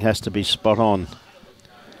making has to be spot on.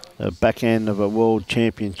 The back end of a world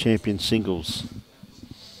champion singles.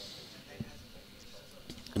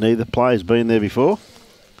 And either player's been there before?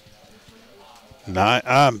 No,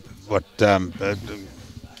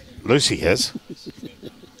 Lucy has.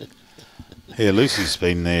 Yeah, Lucy's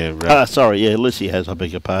been there. Sorry, yeah, Lucy has, I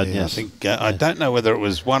beg your pardon, yeah, yes. I think, I don't know whether it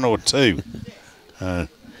was 1 or 2.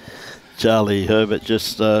 Charlie Herbert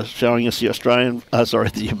just showing us the Australian,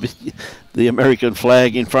 the American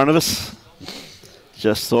flag in front of us.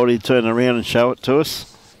 Just thought he'd turn around and show it to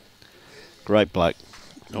us. Great bloke.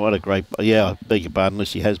 What a great, yeah, I beg your pardon,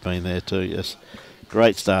 Lucy has been there too, yes.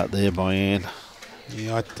 Great start there by Ann.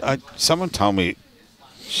 Yeah, someone told me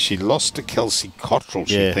she lost to Kelsey Cottrell,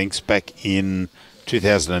 she thinks, back in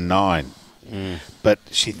 2009. But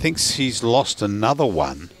she thinks she's lost another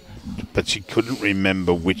one, but she couldn't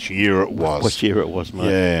remember which year it was. Which year it was,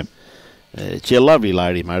 mate. Yeah. She's a lovely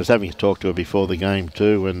lady, mate. I was having to talk to her before the game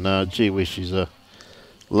too, and gee whiz, she's a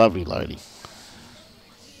lovely lady.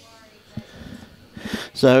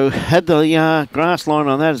 So had the grass line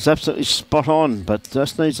on that. It's absolutely spot on, but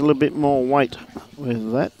just needs a little bit more weight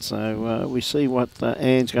with that. So we see what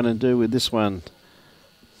Ann's going to do with this one.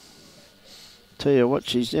 Tell you what,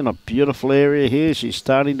 she's in a beautiful area here. She's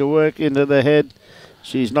starting to work into the head.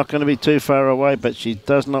 She's not going to be too far away, but she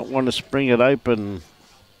does not want to spring it open.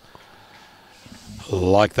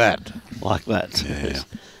 Like that. Like that. Yeah.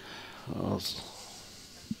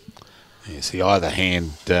 You see, either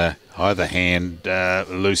hand,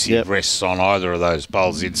 Lucy rests on either of those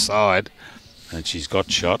bowls inside, and she's got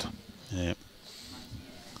shot. Yeah.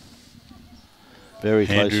 Very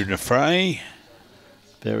close. Andrew Nefray.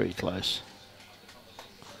 Very close.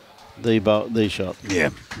 The shot.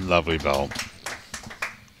 Yeah, lovely bowl.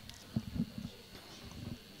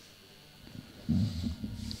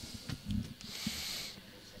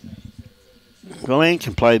 Well, Ann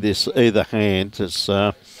can play this either hand. It's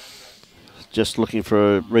just looking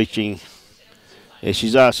for a reaching. Yeah,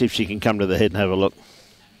 she's asked if she can come to the head and have a look.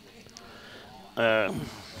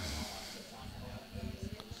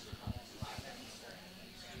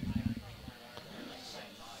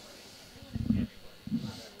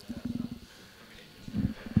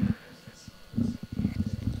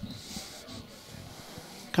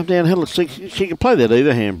 Come down, have a look. She could play that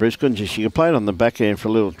either hand, Bruce, couldn't she? She could play it on the backhand for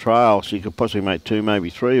a little trail. She could possibly make 2, maybe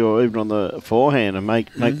 3, or even on the forehand and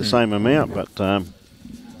make the same amount. But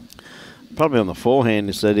probably on the forehand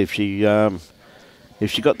is that if she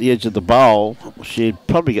got the edge of the bowl, she'd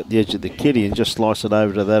probably get the edge of the kitty and just slice it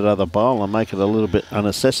over to that other bowl and make it a little bit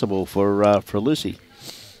inaccessible for Lucy.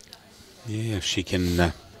 Yeah, if she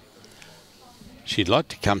can. She'd like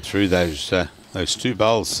to come through those 2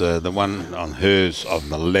 bowls, the one on hers on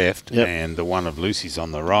the left and the one of Lucy's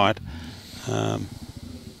on the right.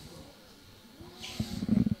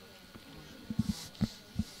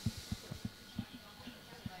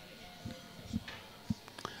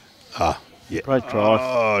 Yeah. Great try.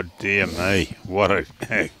 Oh, dear me. What a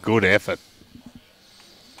good effort.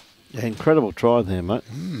 Yeah, incredible try there, mate.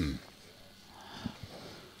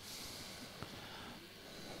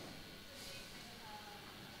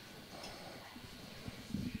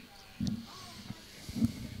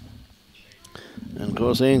 And of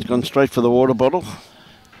course, Ann's gone straight for the water bottle.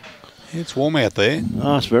 It's warm out there.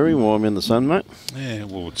 Oh, it's very warm in the sun, mate. Yeah,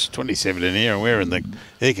 well, it's 27 in here and we're in the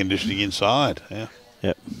air conditioning inside. Yeah.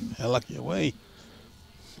 Yep. How lucky are we?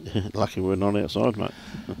 Lucky we're not outside, mate.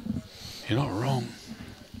 You're not wrong.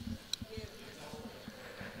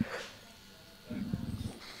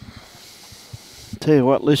 Tell you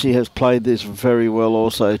what, Lucy has played this very well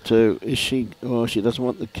also too. Is she? Well, she doesn't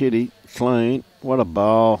want the kitty clean. What a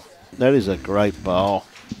bowl. That is a great bowl.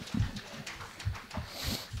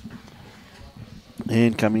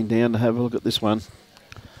 And coming down to have a look at this one.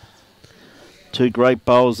 2 great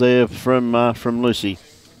bowls there from Lucy.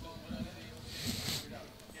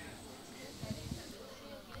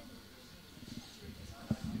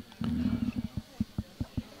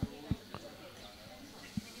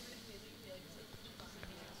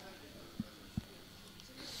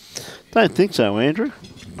 Don't think so, Andrew.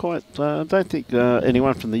 I don't think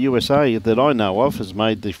anyone from the USA that I know of has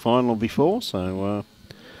made the final before, so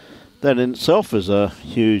That in itself is a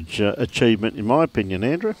huge achievement, in my opinion,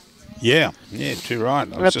 Andrew. Yeah, too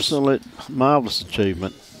right. Absolute marvellous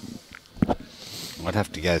achievement. I'd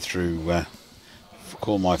have to go through,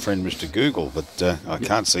 call my friend Mr. Google, but I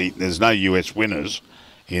can't see. There's no US winners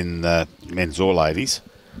in men's or ladies.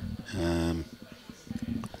 And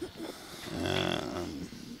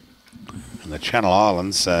the Channel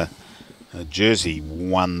Islands, Jersey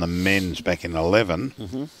won the men's back in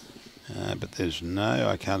 11. But there's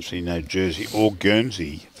I can't see no Jersey or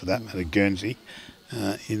Guernsey, for that matter, Guernsey,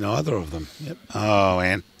 in either of them. Yep. Oh,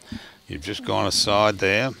 Anne, you've just gone aside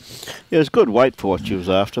there. Yeah, it was good weight for what she was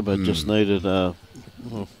after, but just needed a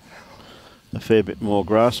fair bit more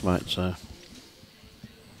grass, mate, so...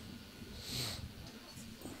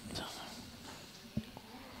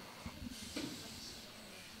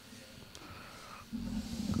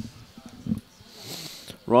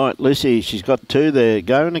 Right, Lucy, she's got 2 there.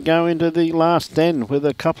 Going to go into the last 10 with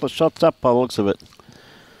a couple of shots up by the looks of it.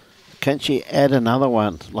 Can she add another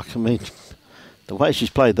one? Like, I mean, the way she's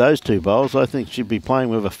played those 2 bowls, I think she'd be playing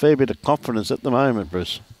with a fair bit of confidence at the moment,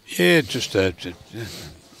 Bruce. Yeah, just an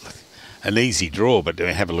easy draw, but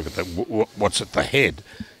have a look at what's at the head.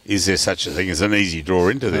 Is there such a thing as an easy draw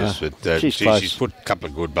into this? But she's put a couple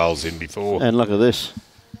of good bowls in before. And look at this.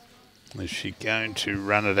 Is she going to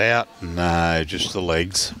run it out? No, just the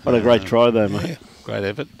legs. What a great try though, mate. Yeah, great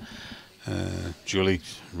effort. Julie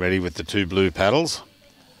ready with the 2 blue paddles.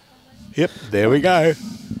 Yep, there we go.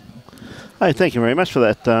 Hey, thank you very much for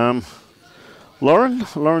that,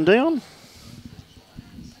 Lauren Dion.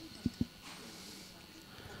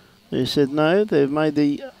 You said no, they've made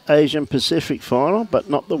the Asian Pacific final, but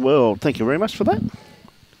not the world. Thank you very much for that.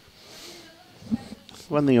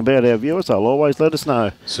 One thing about our viewers, they'll always let us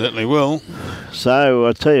know. Certainly will. So,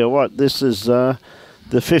 I tell you what, this is the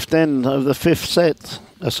 5th end of the 5th set.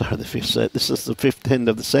 Sorry, the 5th set. This is the 5th end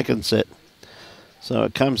of the 2nd set. So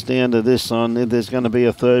it comes down to this on if there's going to be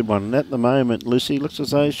a 3rd one. And at the moment, Lucy looks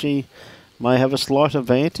as though she may have a slight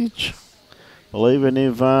advantage. Well, even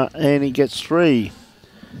if Annie gets 3,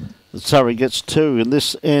 Surrey gets 2 in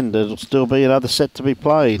this end, it'll still be another set to be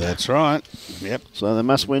played. That's right. Yep. So they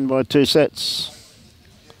must win by 2 sets.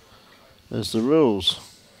 There's the rules.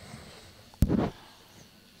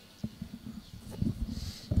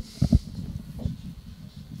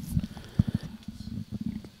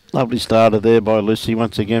 Lovely starter there by Lucy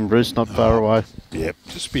once again, Bruce, not far away. Yep,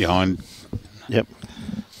 just behind. Yep.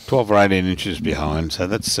 12 or 18 inches behind, so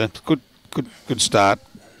that's a good start.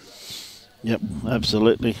 Yep,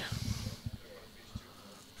 absolutely.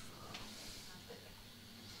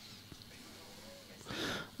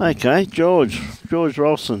 Okay, George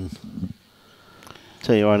Rolson.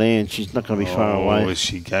 Tell you what, Anne, she's not going to be far away. Is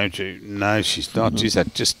she going to? No, she's not. Geez,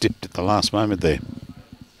 that just dipped at the last moment there.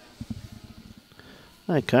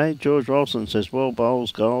 Okay, George Rolson says, well,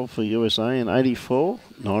 bowls goal for USA in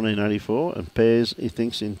 1984, and pairs, he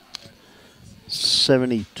thinks, in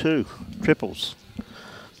 72. Triples.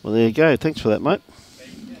 Well, there you go. Thanks for that, mate.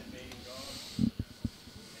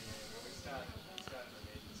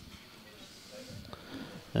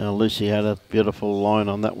 Now, Lucy had a beautiful line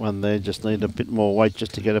on that one there. Just need a bit more weight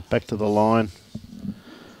just to get it back to the line.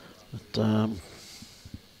 But,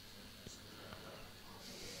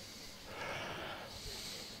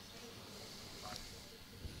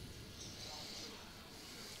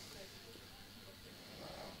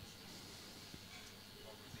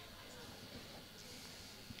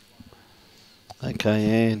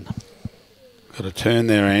 okay, Anne. Got a turn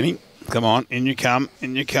there, Annie. Come on, in you come,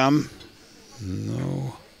 in you come.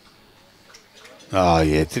 No. Oh,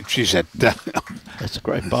 yeah, she's had... That's a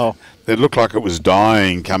great bowl. It looked like it was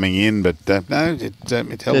dying coming in, but no,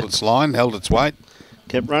 it held its line, held its weight.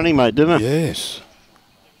 Kept running, mate, didn't it? Yes.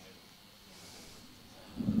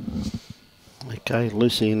 Okay,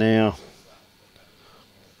 Lucy now.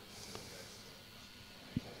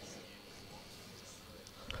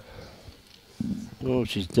 Oh,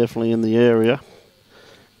 she's definitely in the area.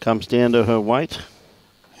 Comes down to her weight.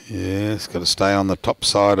 Yeah, it's got to stay on the top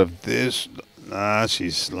side of this. No,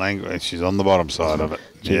 she's on the bottom side of it.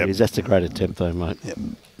 Jeez, yep. That's a great attempt though, mate. Yep.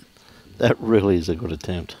 That really is a good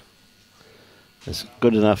attempt. It's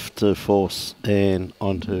good enough to force Anne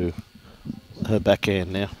onto her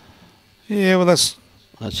backhand now. Yeah, well, that's...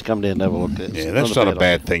 Let's come down and have a look at it. Yeah, that's not a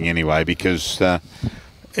bad thing anyway, because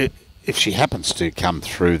if she happens to come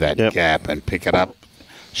through that gap and pick it up,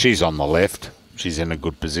 she's on the left. She's in a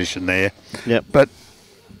good position there. Yep. But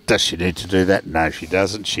does she need to do that? No, she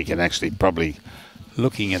doesn't. She can actually probably,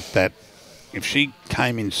 looking at that, if she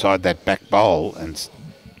came inside that back bowl and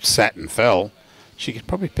sat and fell, she could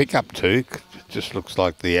probably pick up 2. It just looks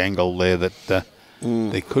like the angle there that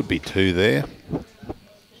There could be two there.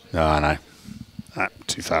 No, no.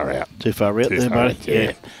 Too far out. Too far out there, buddy.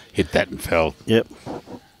 Yeah. Hit that and fell. Yep.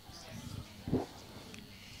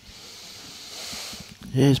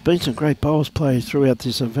 Yeah, there's been some great bowls played throughout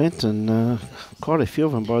this event, and quite a few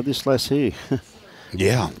of them by this lass here.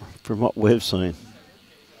 Yeah. From what we've seen.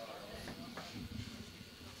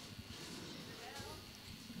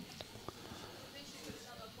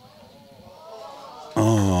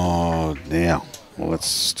 Oh, now. Well, it's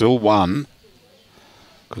still one,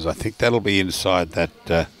 because I think that'll be inside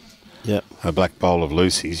that a black bowl of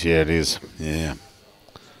Lucy's. Yeah, it is. Yeah.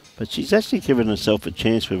 But she's actually given herself a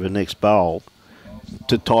chance with her next bowl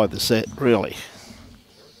to tie the set, really.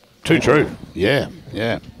 Too true. Yeah,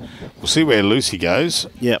 yeah. We'll see where Lucy goes.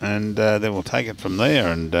 Yeah. And then we'll take it from there.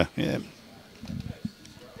 And, yeah.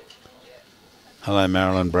 Hello,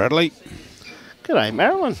 Marilyn Bradley. G'day,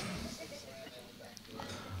 Marilyn.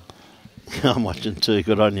 I'm watching too.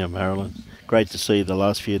 Good on you, Marilyn. Great to see you the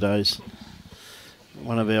last few days.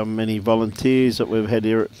 One of our many volunteers that we've had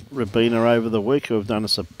here at Robina over the week who have done a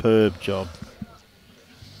superb job.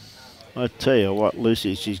 I tell you what,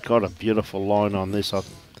 Lucy, she's got a beautiful line on this.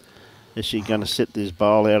 Is she going to sit this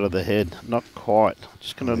bowl out of the head? Not quite.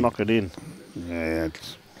 Just going to knock it in. Yeah,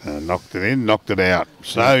 it's knocked it in, knocked it out.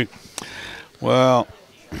 So, well,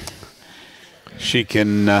 she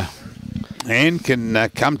can, Anne can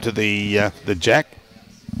come to the jack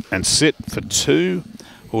and sit for two,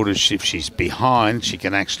 or if she's behind, she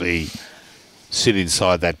can actually sit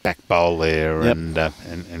inside that back bowl there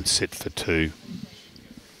and sit for two.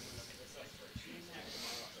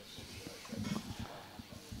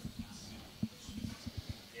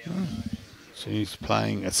 She's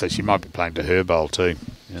playing, so she might be playing to her bowl too,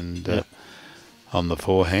 and on the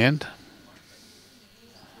forehand.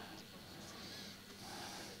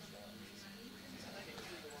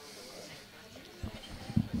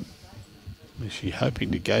 Is she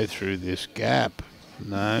hoping to go through this gap?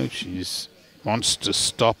 No, she wants to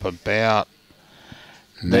stop about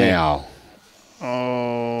now.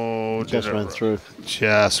 Oh, just went through.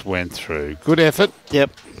 Just went through. Good effort.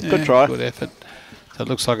 Yep. Yeah, good try. Good effort. So it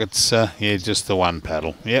looks like it's, just the one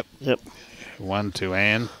paddle. Yep. Yep. One to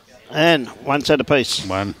Anne. And one set apiece.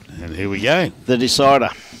 One. And here we go. The decider.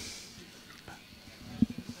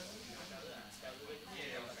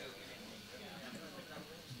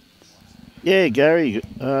 Yeah, Gary.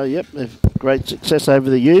 Yep. Great success over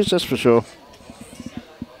the years, that's for sure.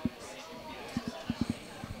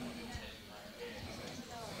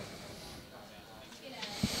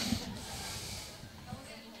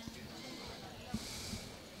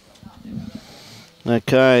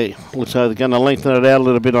 Okay, looks like they're going to lengthen it out a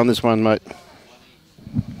little bit on this one, mate.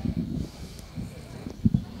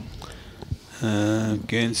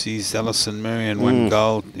 Guernsey's Alison Marion won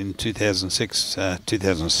gold in 2006,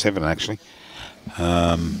 2007 actually.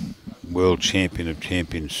 World champion of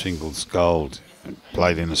champions singles gold.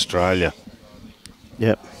 Played in Australia.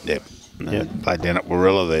 Yep. Yep. Played down at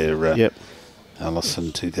Warilla there. Yep.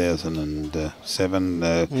 Alison 2007.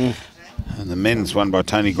 And the men's won by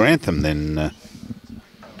Tony Grantham then.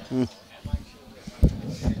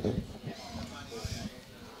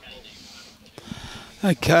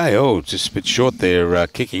 Okay, just a bit short there,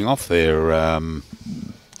 kicking off there.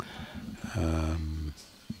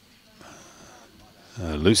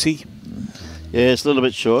 Lucy. Yeah, it's a little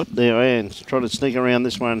bit short there, and trying to sneak around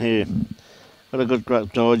this one here. Got a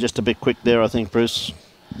good job, just a bit quick there, I think, Bruce.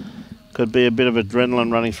 Could be a bit of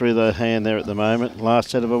adrenaline running through the hand there at the moment. Last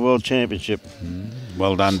set of a world championship.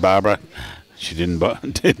 Well done, Barbara. She didn't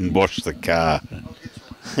wash the car.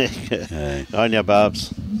 On your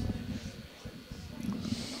Barbs.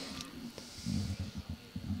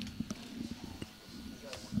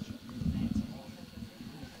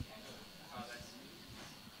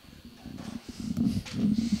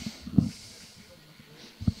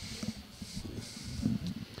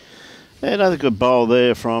 Another good bowl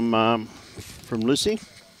there from Lucy.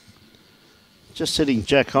 Just sitting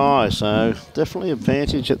jack high, so definitely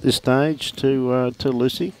advantage at this stage to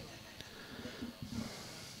Lucy.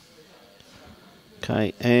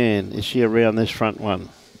 Okay, Anne, is she around this front one?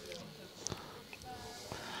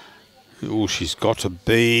 Oh, she's got to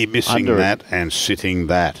be missing that and sitting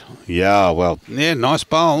that. Yeah, well, yeah, nice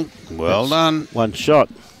bowl. Well done. One shot.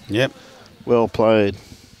 Yep. Well played.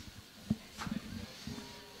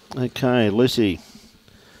 Okay, Lucy.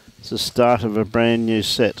 It's the start of a brand new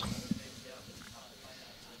set.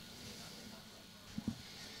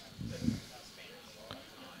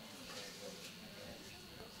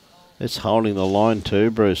 It's holding the line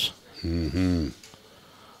too, Bruce. Mm-hmm.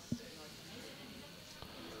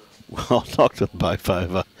 Well, knocked them both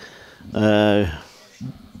over.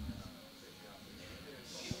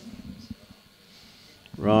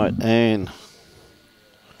 Right, and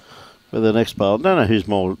for the next bowl, I don't know who's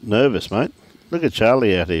more nervous, mate. Look at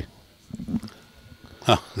Charlie out here.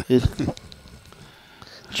 Oh. He's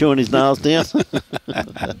chewing his nails down.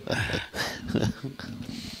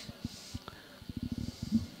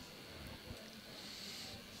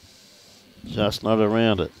 Just not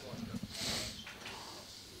around it.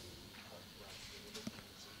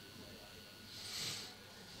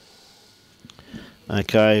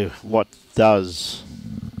 Okay, what does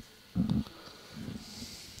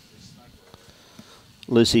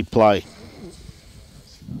Lucy play?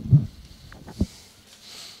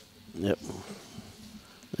 Yep.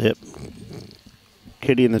 Yep.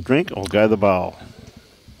 Kitty in the drink or go the bowl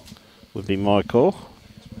would be my call.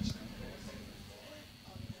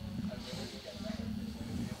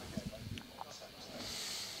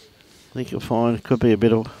 I think you'll find it could be a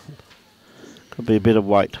bit of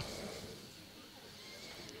weight.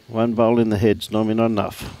 One bowl in the head's normally not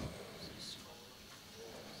enough.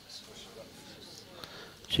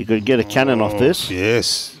 She could get a cannon off this.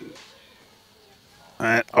 Yes.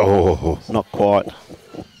 Not quite.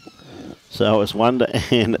 So it's 1 to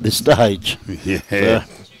Anne at this stage. Yeah. So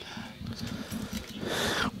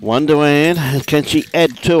 1 to Anne. Can she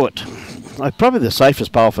add to it? Probably the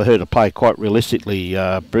safest bowl for her to play, quite realistically,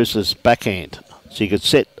 Bruce's backhand. She could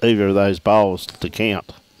set either of those bowls to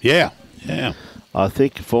count. Yeah, yeah. I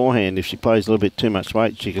think forehand, if she plays a little bit too much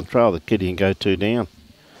weight, she can trail the kitty and go 2 down.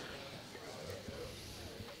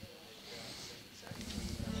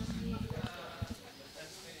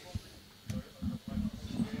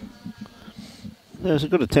 There's a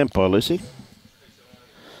good attempt by Lucy.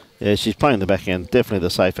 Yeah, she's playing the backhand. Definitely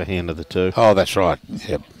the safer hand of the two. Oh, that's right.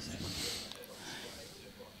 Yep.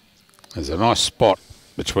 There's a nice spot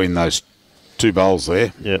between those 2 bowls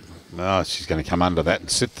there. Yep. Oh, she's going to come under that and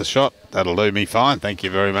sit the shot. That'll do me fine. Thank you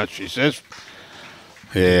very much, she says.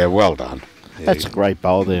 Yeah, well done. Yeah. That's a great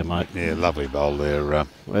bowl there, mate. Yeah, lovely bowl there.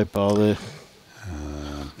 Great bowl there.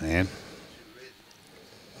 Anne.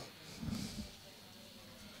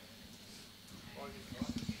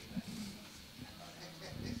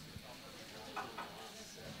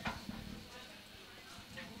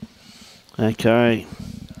 Okay.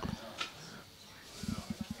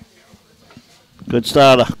 Good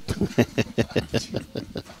starter.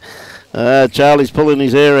 Charlie's pulling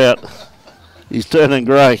his hair out. He's turning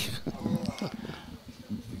grey.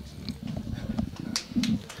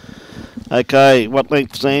 Okay, what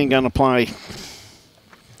length's Anne going to play?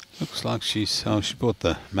 Looks like she's... Oh, she brought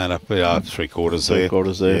the mat up there. 3/4 there.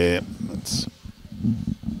 3/4 there. Yeah, that's...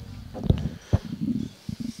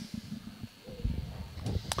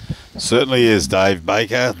 Certainly is, Dave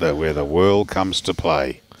Baker, where the world comes to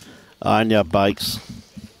play. Anya Bakes.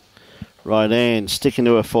 Right hand, sticking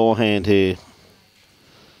to her forehand here.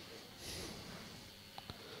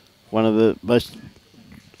 One of the most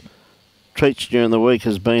treats during the week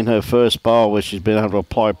has been her first bowl where she's been able to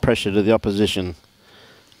apply pressure to the opposition.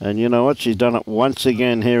 And you know what? She's done it once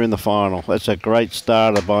again here in the final. That's a great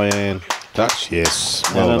starter by Anne. Touch, yes.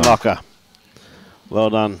 Well and a knocker. Well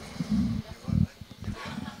done.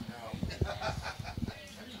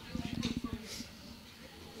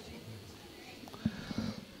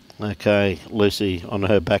 Okay, Lucy on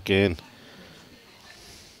her backhand.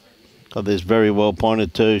 God, there's very well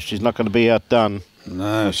pointed too. She's not going to be outdone.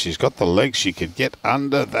 No, she's got the legs. She could get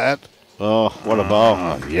under that. Oh, what a bowl.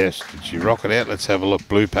 Oh, yes. Did she rock it out? Let's have a look.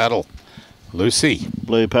 Blue paddle. Lucy.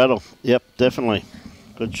 Blue paddle. Yep, definitely.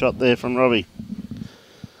 Good shot there from Robbie.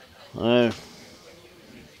 Oh.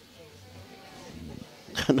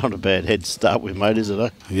 Not a bad head to start with, mate, is it? Eh?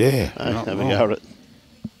 Yeah. Have a go at it.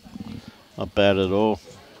 Not bad at all.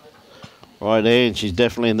 Right hand, she's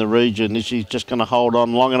definitely in the region. Is she just going to hold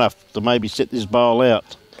on long enough to maybe sit this bowl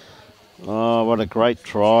out? Oh, what a great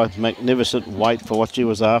try. Magnificent weight for what she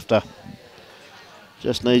was after.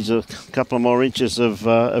 Just needs a couple of more inches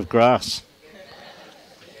of grass.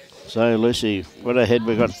 So, Lucy, what a head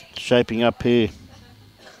we've got shaping up here.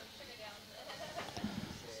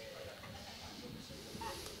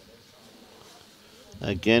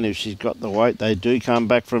 Again, if she's got the weight, they do come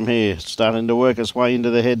back from here. Starting to work its way into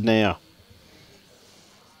the head now.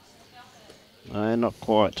 No, not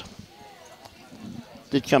quite.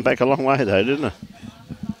 Did come back a long way though, didn't it?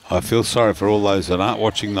 I feel sorry for all those that aren't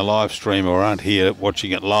watching the live stream or aren't here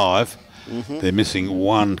watching it live. They're missing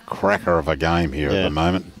one cracker of a game here at the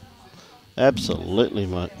moment. Absolutely,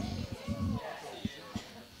 mate.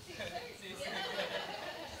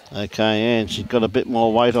 Okay, and she's got a bit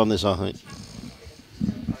more weight on this, I think.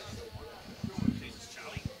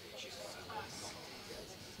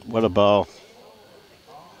 What a bowl.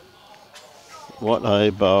 What a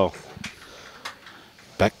bowl.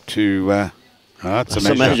 back to... it's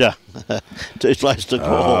a measure. Too close to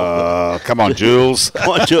call. Oh, come on, Jules. Come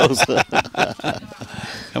on, Jules.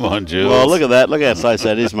 Come on, Jules. Well, look at that. Look how close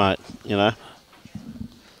that is, mate. You know.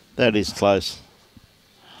 That is close.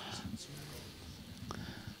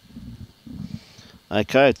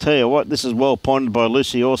 Okay, tell you what, this is well pointed by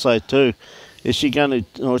Lucy also too. Is she going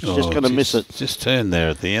to, or she's just going to miss it? Just turned there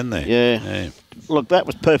at the end there. Yeah. Look, that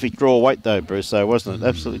was perfect draw weight though, Bruce, though, wasn't it?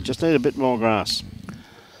 Absolutely. Just need a bit more grass.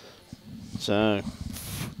 So,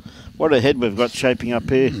 what a head we've got shaping up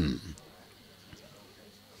here.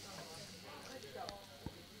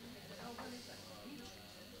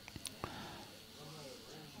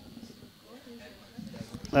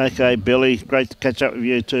 Okay, Billy, great to catch up with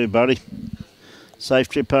you too, buddy. Safe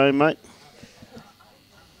trip home, mate.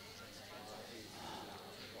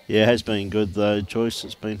 Yeah, it has been good though, Joyce.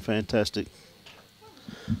 It's been fantastic.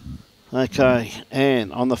 Okay,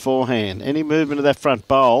 and on the forehand, any movement of that front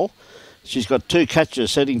bowl, she's got 2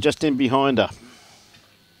 catchers sitting just in behind her.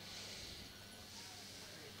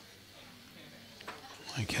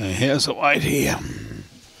 Okay, here's the weight here.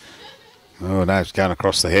 Oh, no, it's going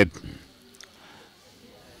across the head.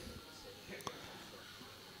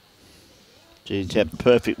 She's had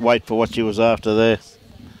perfect weight for what she was after there.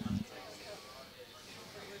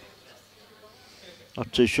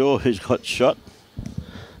 Not too sure who's got shot.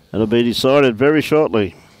 It'll be decided very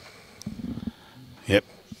shortly. Yep.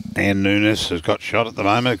 And Nunes has got shot at the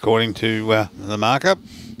moment, according to the markup.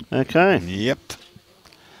 Okay. Yep.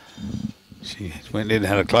 She went in,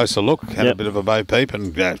 had a closer look, had a bit of a bow peep,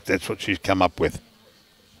 and that's what she's come up with.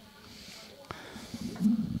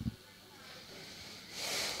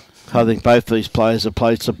 I think both these players have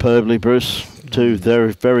played superbly, Bruce. 2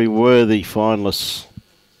 very, very worthy finalists.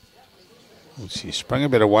 Well, she sprung a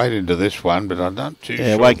bit of weight into this one, but I'm not too sure.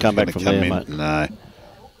 Yeah, won't come back from there, mate. No.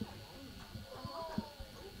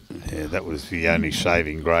 Yeah, that was the only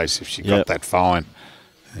saving grace if she got that fine.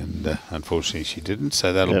 And unfortunately she didn't,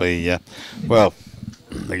 so that'll be... well,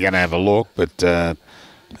 they're going to have a look, but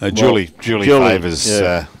Julie favours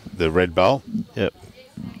the red bowl. Yep.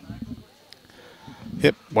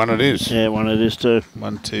 Yep, 1 it is. Yeah, 1 it is too.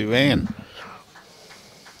 1-2 Anne.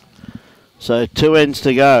 So 2 ends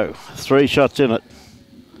to go. 3 shots in it.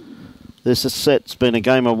 This set's been a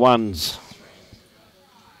game of ones.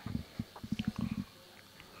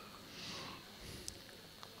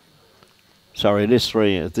 Sorry, it is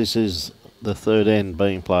 3. This is the 3rd end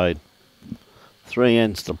being played. 3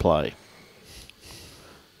 ends to play.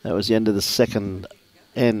 That was the end of the 2nd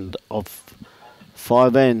end of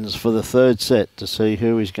 5 ends for the 3rd set to see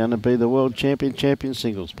who is going to be the world champion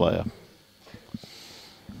singles player.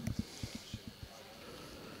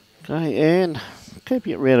 Okay, and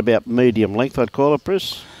keeping it around about medium length, I'd call it,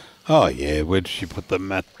 Bruce. Oh, yeah, where did she put the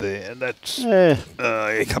mat there? That's a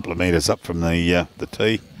couple of metres up from the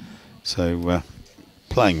tee. So,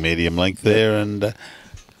 playing medium length there, and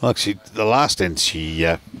like the last end, she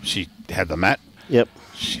had the mat. Yep.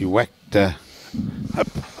 She whacked a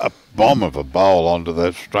bomb of a bowl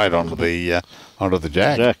straight onto the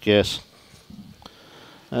jack. Jack, yes.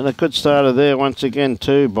 And a good starter there once again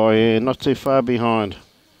too by not too far behind.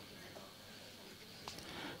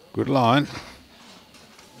 Good line.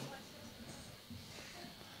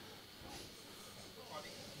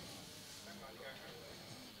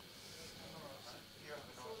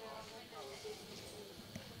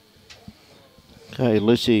 Okay,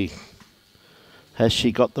 Lucy, has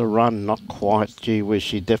she got the run? Not quite. Gee whiz,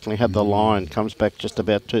 she definitely had the line. Comes back just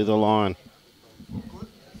about to the line.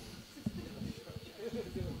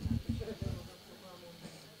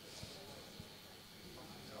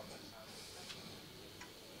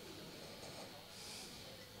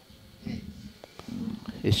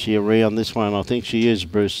 Is she around this one? I think she is,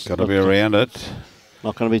 Bruce. Got to be around it.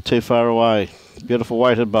 Not going to be too far away. Beautiful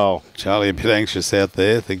weighted bowl. Charlie a bit anxious out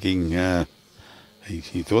there, thinking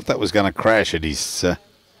he thought that was going to crash at his...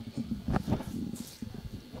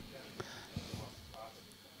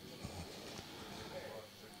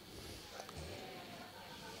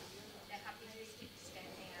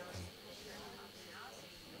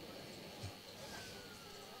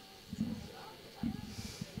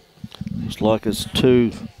 Looks like it's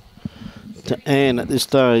 2 to Anne at this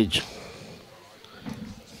stage.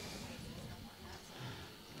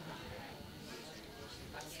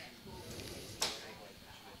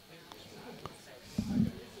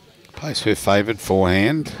 Plays her favoured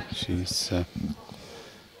forehand. She's...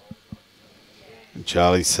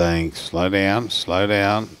 Charlie's saying, slow down,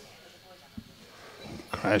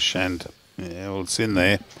 crash, and yeah, well, it's in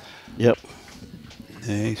there. Yep.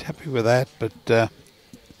 Yeah, he's happy with that, but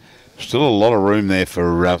still a lot of room there for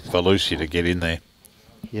Lucy to get in there.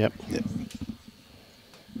 Yep.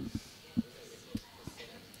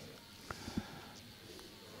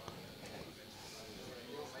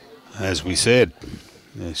 As we said,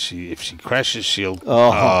 if she crashes, she'll...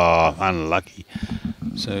 Oh, unlucky.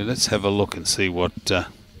 So let's have a look and see what...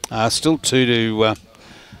 still 2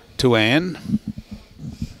 to Anne.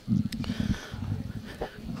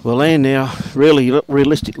 Well, Anne now,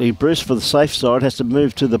 realistically, Bruce, for the safe side, has to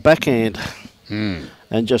move to the backhand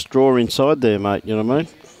and just draw inside there, mate, you know what I mean?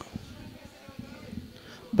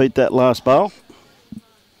 Beat that last bowl.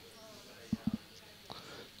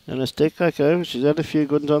 And a stick, okay, she's had a few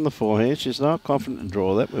good ones on the forehand. She's not confident to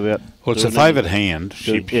draw that without... Well, it's a favoured hand.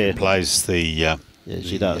 She yeah. plays the... yeah,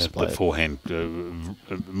 she does play the forehand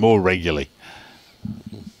more regularly.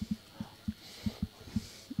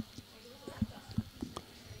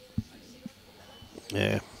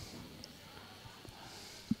 Yeah.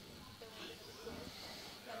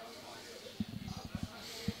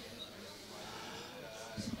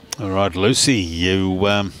 All right, Lucy, you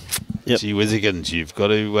gee whizzikins, you've got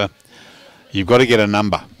to get a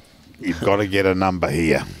number. You've got to get a number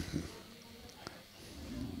here.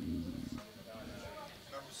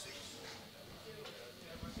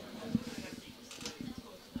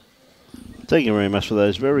 Thank you very much for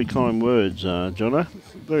those very kind words, Jono.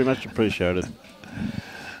 Very much appreciated.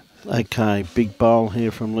 Okay, big bowl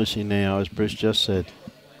here from Lucy now, as Bruce just said.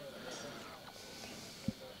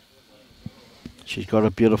 She's got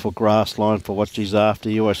a beautiful grass line for what she's after.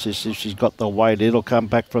 If she's got the weight, it'll come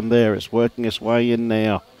back from there. It's working its way in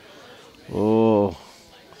now. Oh,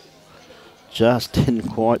 just didn't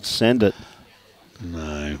quite send it.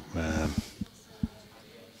 No.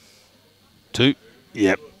 2.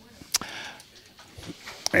 Yep.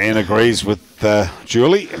 Anne agrees with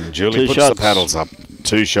Julie, and Julie puts the paddles up.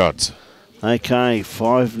 2 shots. Okay,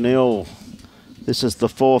 5-0. This is the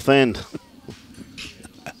 4th end.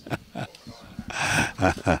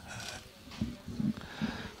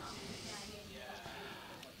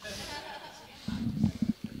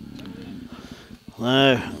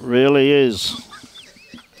 No, really is.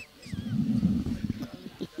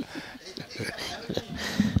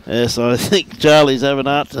 Yes, I think Charlie's having a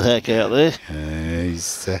heart attack out there.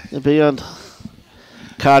 He's beyond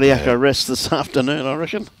cardiac arrest this afternoon, I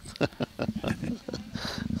reckon.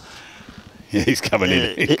 Yeah, he's coming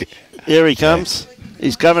in. Here he comes.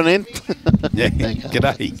 He's coming in. Yeah,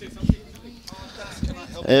 g'day.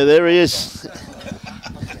 Yeah, there he is.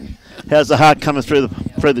 How's the heart coming through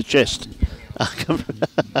the chest?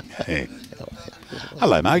 Yeah.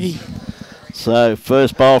 Hello, Margie. So,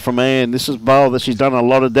 first bowl from Anne. This is a bowl that she's done a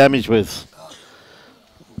lot of damage with.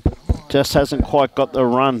 Just hasn't quite got the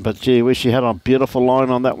run, but gee, wish she had a beautiful line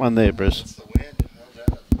on that one there, Bruce.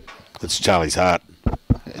 It's Charlie's heart.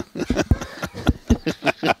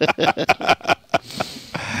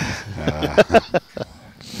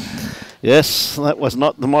 Yes, that was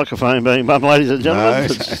not the microphone being bummed, ladies and gentlemen.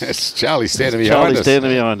 No, it's Charlie standing behind us. Charlie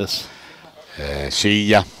standing behind us.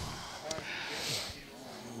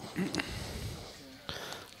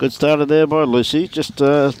 Good starter there by Lucy. Just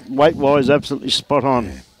weight-wise, absolutely spot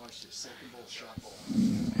on.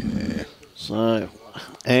 Yeah. So,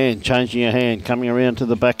 Anne changing her hand, coming around to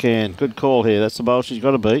the backhand. Good call here. That's the bowl she's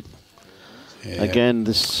got to beat. Yeah. Again,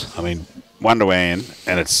 this... I mean, 1 to Anne,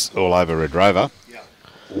 and it's all over Red Rover.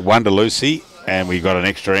 1 to Lucy, and we got an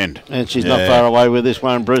extra end. And she's not far away with this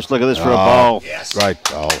one, Bruce. Look at this for a bowl. Yes. Great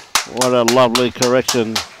bowl. What a lovely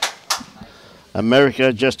correction.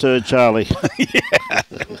 America just heard Charlie. Yeah.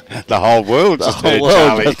 The whole world just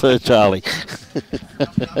heard Charlie.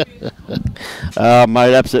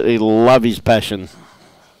 Mate, absolutely love his passion.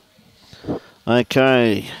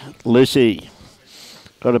 Okay, Lucy.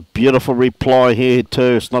 Got a beautiful reply here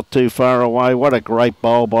too. It's not too far away. What a great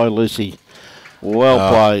bowl by Lucy. Well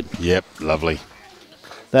played. Yep, lovely.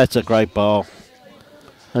 That's a great bowl.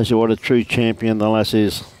 That's what a true champion the lass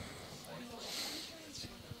is.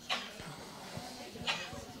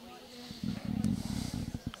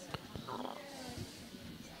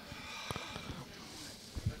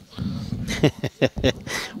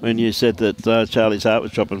 When you said that Charlie's heart was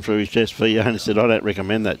dropping through his chest, Fiona said, "I don't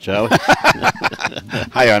recommend that, Charlie."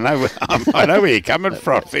 Hey, I know where you're coming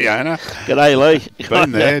from, Fiona. G'day, Lee.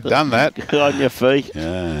 Been there, done that. Good on your feet.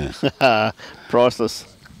 Yeah. Priceless.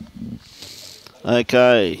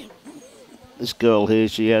 Okay. This girl here,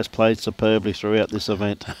 she has played superbly throughout this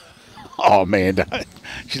event. Oh, man.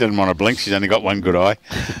 She doesn't want to blink. She's only got one good eye.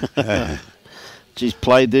 She's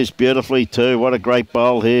played this beautifully too. What a great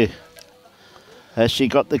bowl here. Has she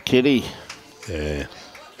got the kitty? Yeah.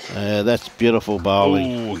 That's beautiful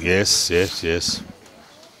bowling. Oh, yes.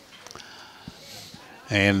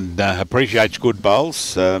 and appreciates good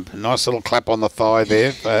bowls. Nice little clap on the thigh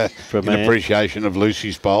there in appreciation of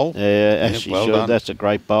Lucy's bowl. Yeah, actually, well done. That's a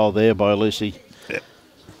great bowl there by Lucy. Yep.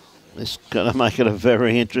 It's going to make it a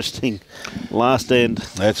very interesting last end.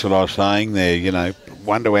 That's what I was saying there. You know,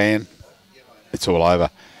 1 to Anne, it's all over.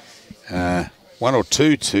 1 or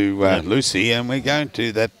 2 to Lucy, and we're going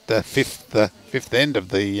to that fifth end of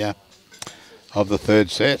the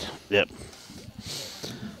third set. Yep.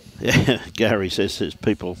 Yeah, Gary says there's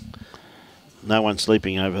people, no one's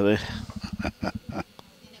sleeping over there.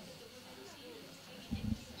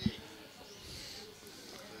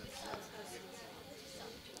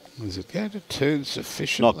 Is it going to turn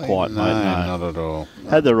sufficiently? Not quite, no, mate. No, not at all.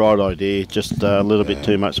 Had the right idea, just a little bit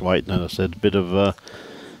too much weight, and as I said, a bit of, no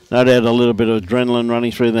doubt a little bit of adrenaline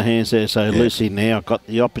running through the hands there. So Lucy now got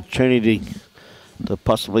the opportunity to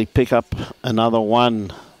possibly pick up another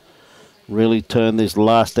one. Really turn this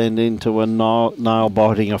last end into a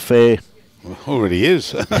nail-biting affair. Well, already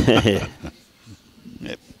is. Yep.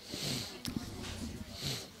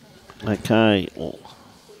 Okay. Well,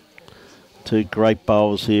 2 great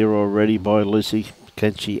bowls here already by Lucy.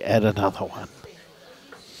 Can she add another one?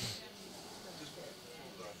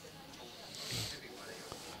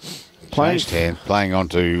 Changed hand, playing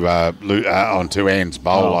onto Anne's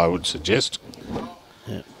bowl, I would suggest.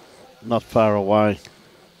 Yeah. Not far away.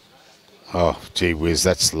 Oh, gee whiz,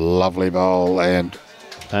 that's lovely bowl, and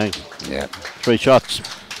Bang. Yeah. 3 shots.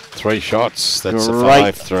 3 shots. That's a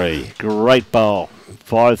Great. 5-3. Great bowl.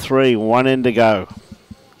 5-3, 1 end to go.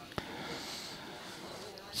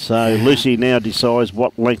 So Lucy now decides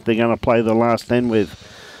what length they're going to play the last end with,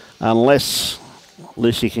 unless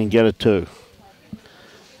Lucy can get a 2.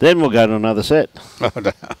 Then we'll go to another set.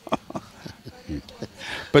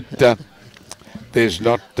 But there's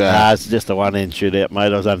not... it's just a 1 end shootout,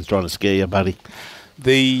 mate. I was only trying to scare you, buddy.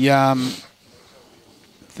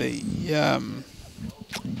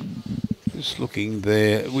 Just looking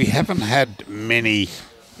there, we haven't had many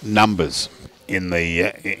numbers in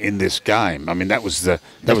this game. I mean, that was the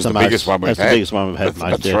biggest one we've had. That's the biggest one we've had,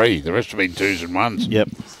 mate. 3. The rest have been 2s and 1s. Yep.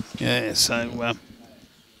 Yeah. So.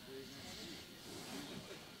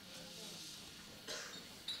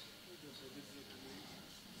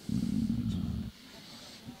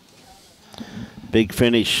 Big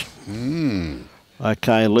finish.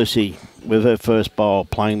 Okay, Lucy with her first bowl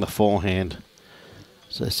playing the forehand.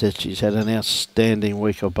 As I said, she's had an outstanding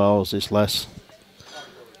week of bowls this lass.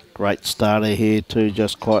 Great starter here too,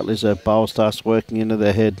 just quietly as her bowl starts working into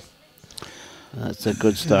the head. That's a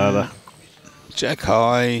good starter. Jack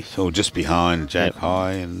high, or just behind Jack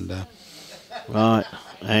high, and right,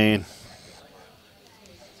 and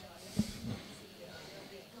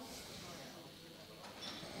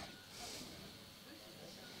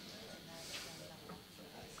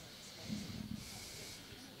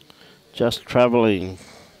just travelling.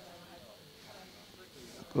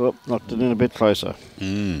 Oh, knocked it in a bit closer.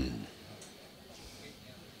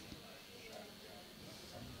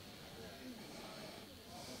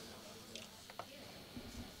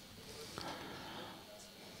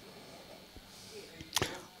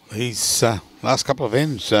 These last couple of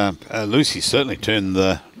ends, Lucy certainly turned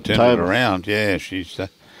it around. Yeah, she's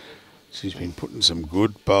been putting some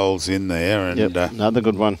good bowls in there, and another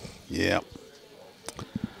good one. Yeah.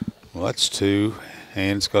 Well, that's 2.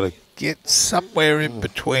 Anne's got to get somewhere in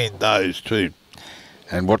between those 2.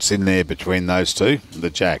 And what's in there between those 2? The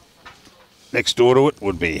Jack. Next door to it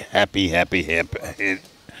would be happy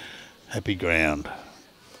ground.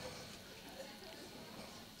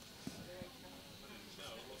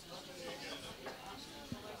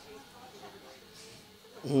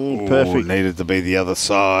 Perfect. Needed to be the other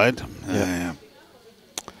side.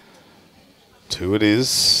 2 it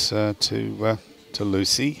is to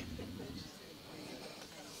Lucy.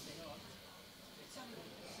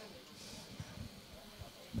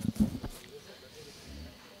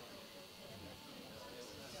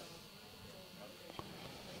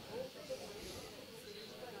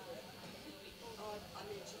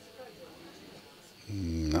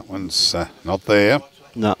 That one's not there.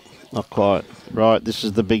 No, not quite. Right, this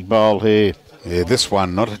is the big bowl here. Yeah, this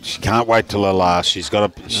one. She can't wait till her last. She's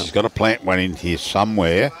got to plant one in here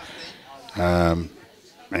somewhere, Anne,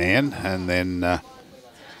 and then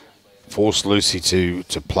force Lucy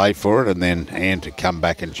to play for it, and then Anne to come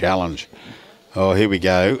back and challenge. Oh, here we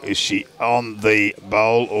go. Is she on the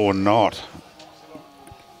bowl or not?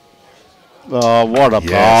 Oh, what a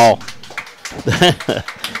bowl!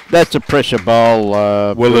 That's a pressure bowl.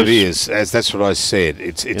 Well, Bruce. it is. That's what I said.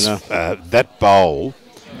 It's that bowl.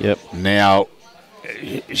 Yep. Now,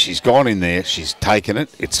 she's gone in there. She's taken it.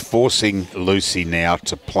 It's forcing Lucy now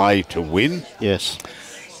to play to win. Yes.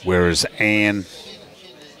 Whereas Anne,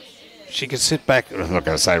 she can sit back. I'm not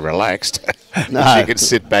going to say relaxed. No. She can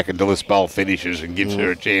sit back until this bowl finishes and gives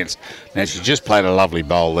her a chance. Now, she just played a lovely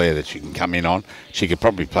bowl there that she can come in on. She could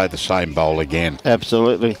probably play the same bowl again.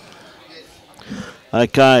 Absolutely.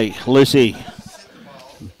 Okay, Lucy.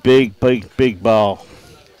 Big bowl.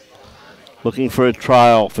 Looking for a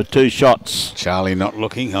trail for 2 shots. Charlie not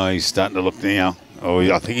looking. Oh, he's starting to look now. Oh,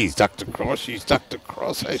 I think he's ducked across. She's ducked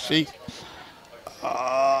across, has she?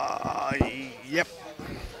 Yep.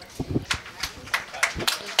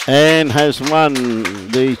 And has won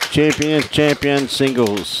the champion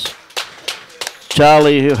singles.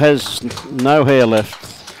 Charlie, who has no hair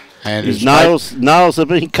left. And his nails have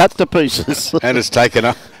been cut to pieces. And it's taken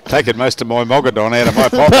most of my Mogadon out of my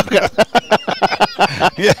pocket.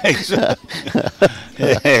 Yeah.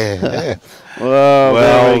 Well,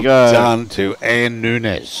 there we go. Done to Anne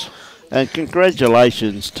Nunes. And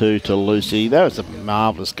congratulations to Lucy. That was a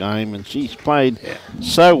marvellous game, and she's played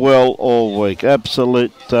so well all week.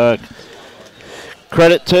 Absolute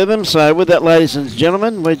credit to them. So with that, ladies and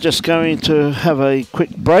gentlemen, we're just going to have a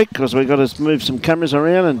quick break because we've got to move some cameras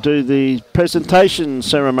around and do the presentation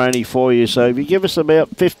ceremony for you. So if you give us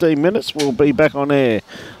about 15 minutes, we'll be back on air.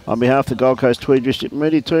 On behalf of the Gold Coast Tweed District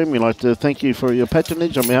Media Team, we'd like to thank you for your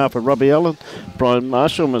patronage. On behalf of Robbie Allen, Brian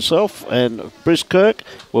Marshall, myself, and Bruce Kirk,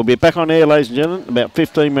 we'll be back on air, ladies and gentlemen, in about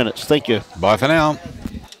 15 minutes. Thank you. Bye for now.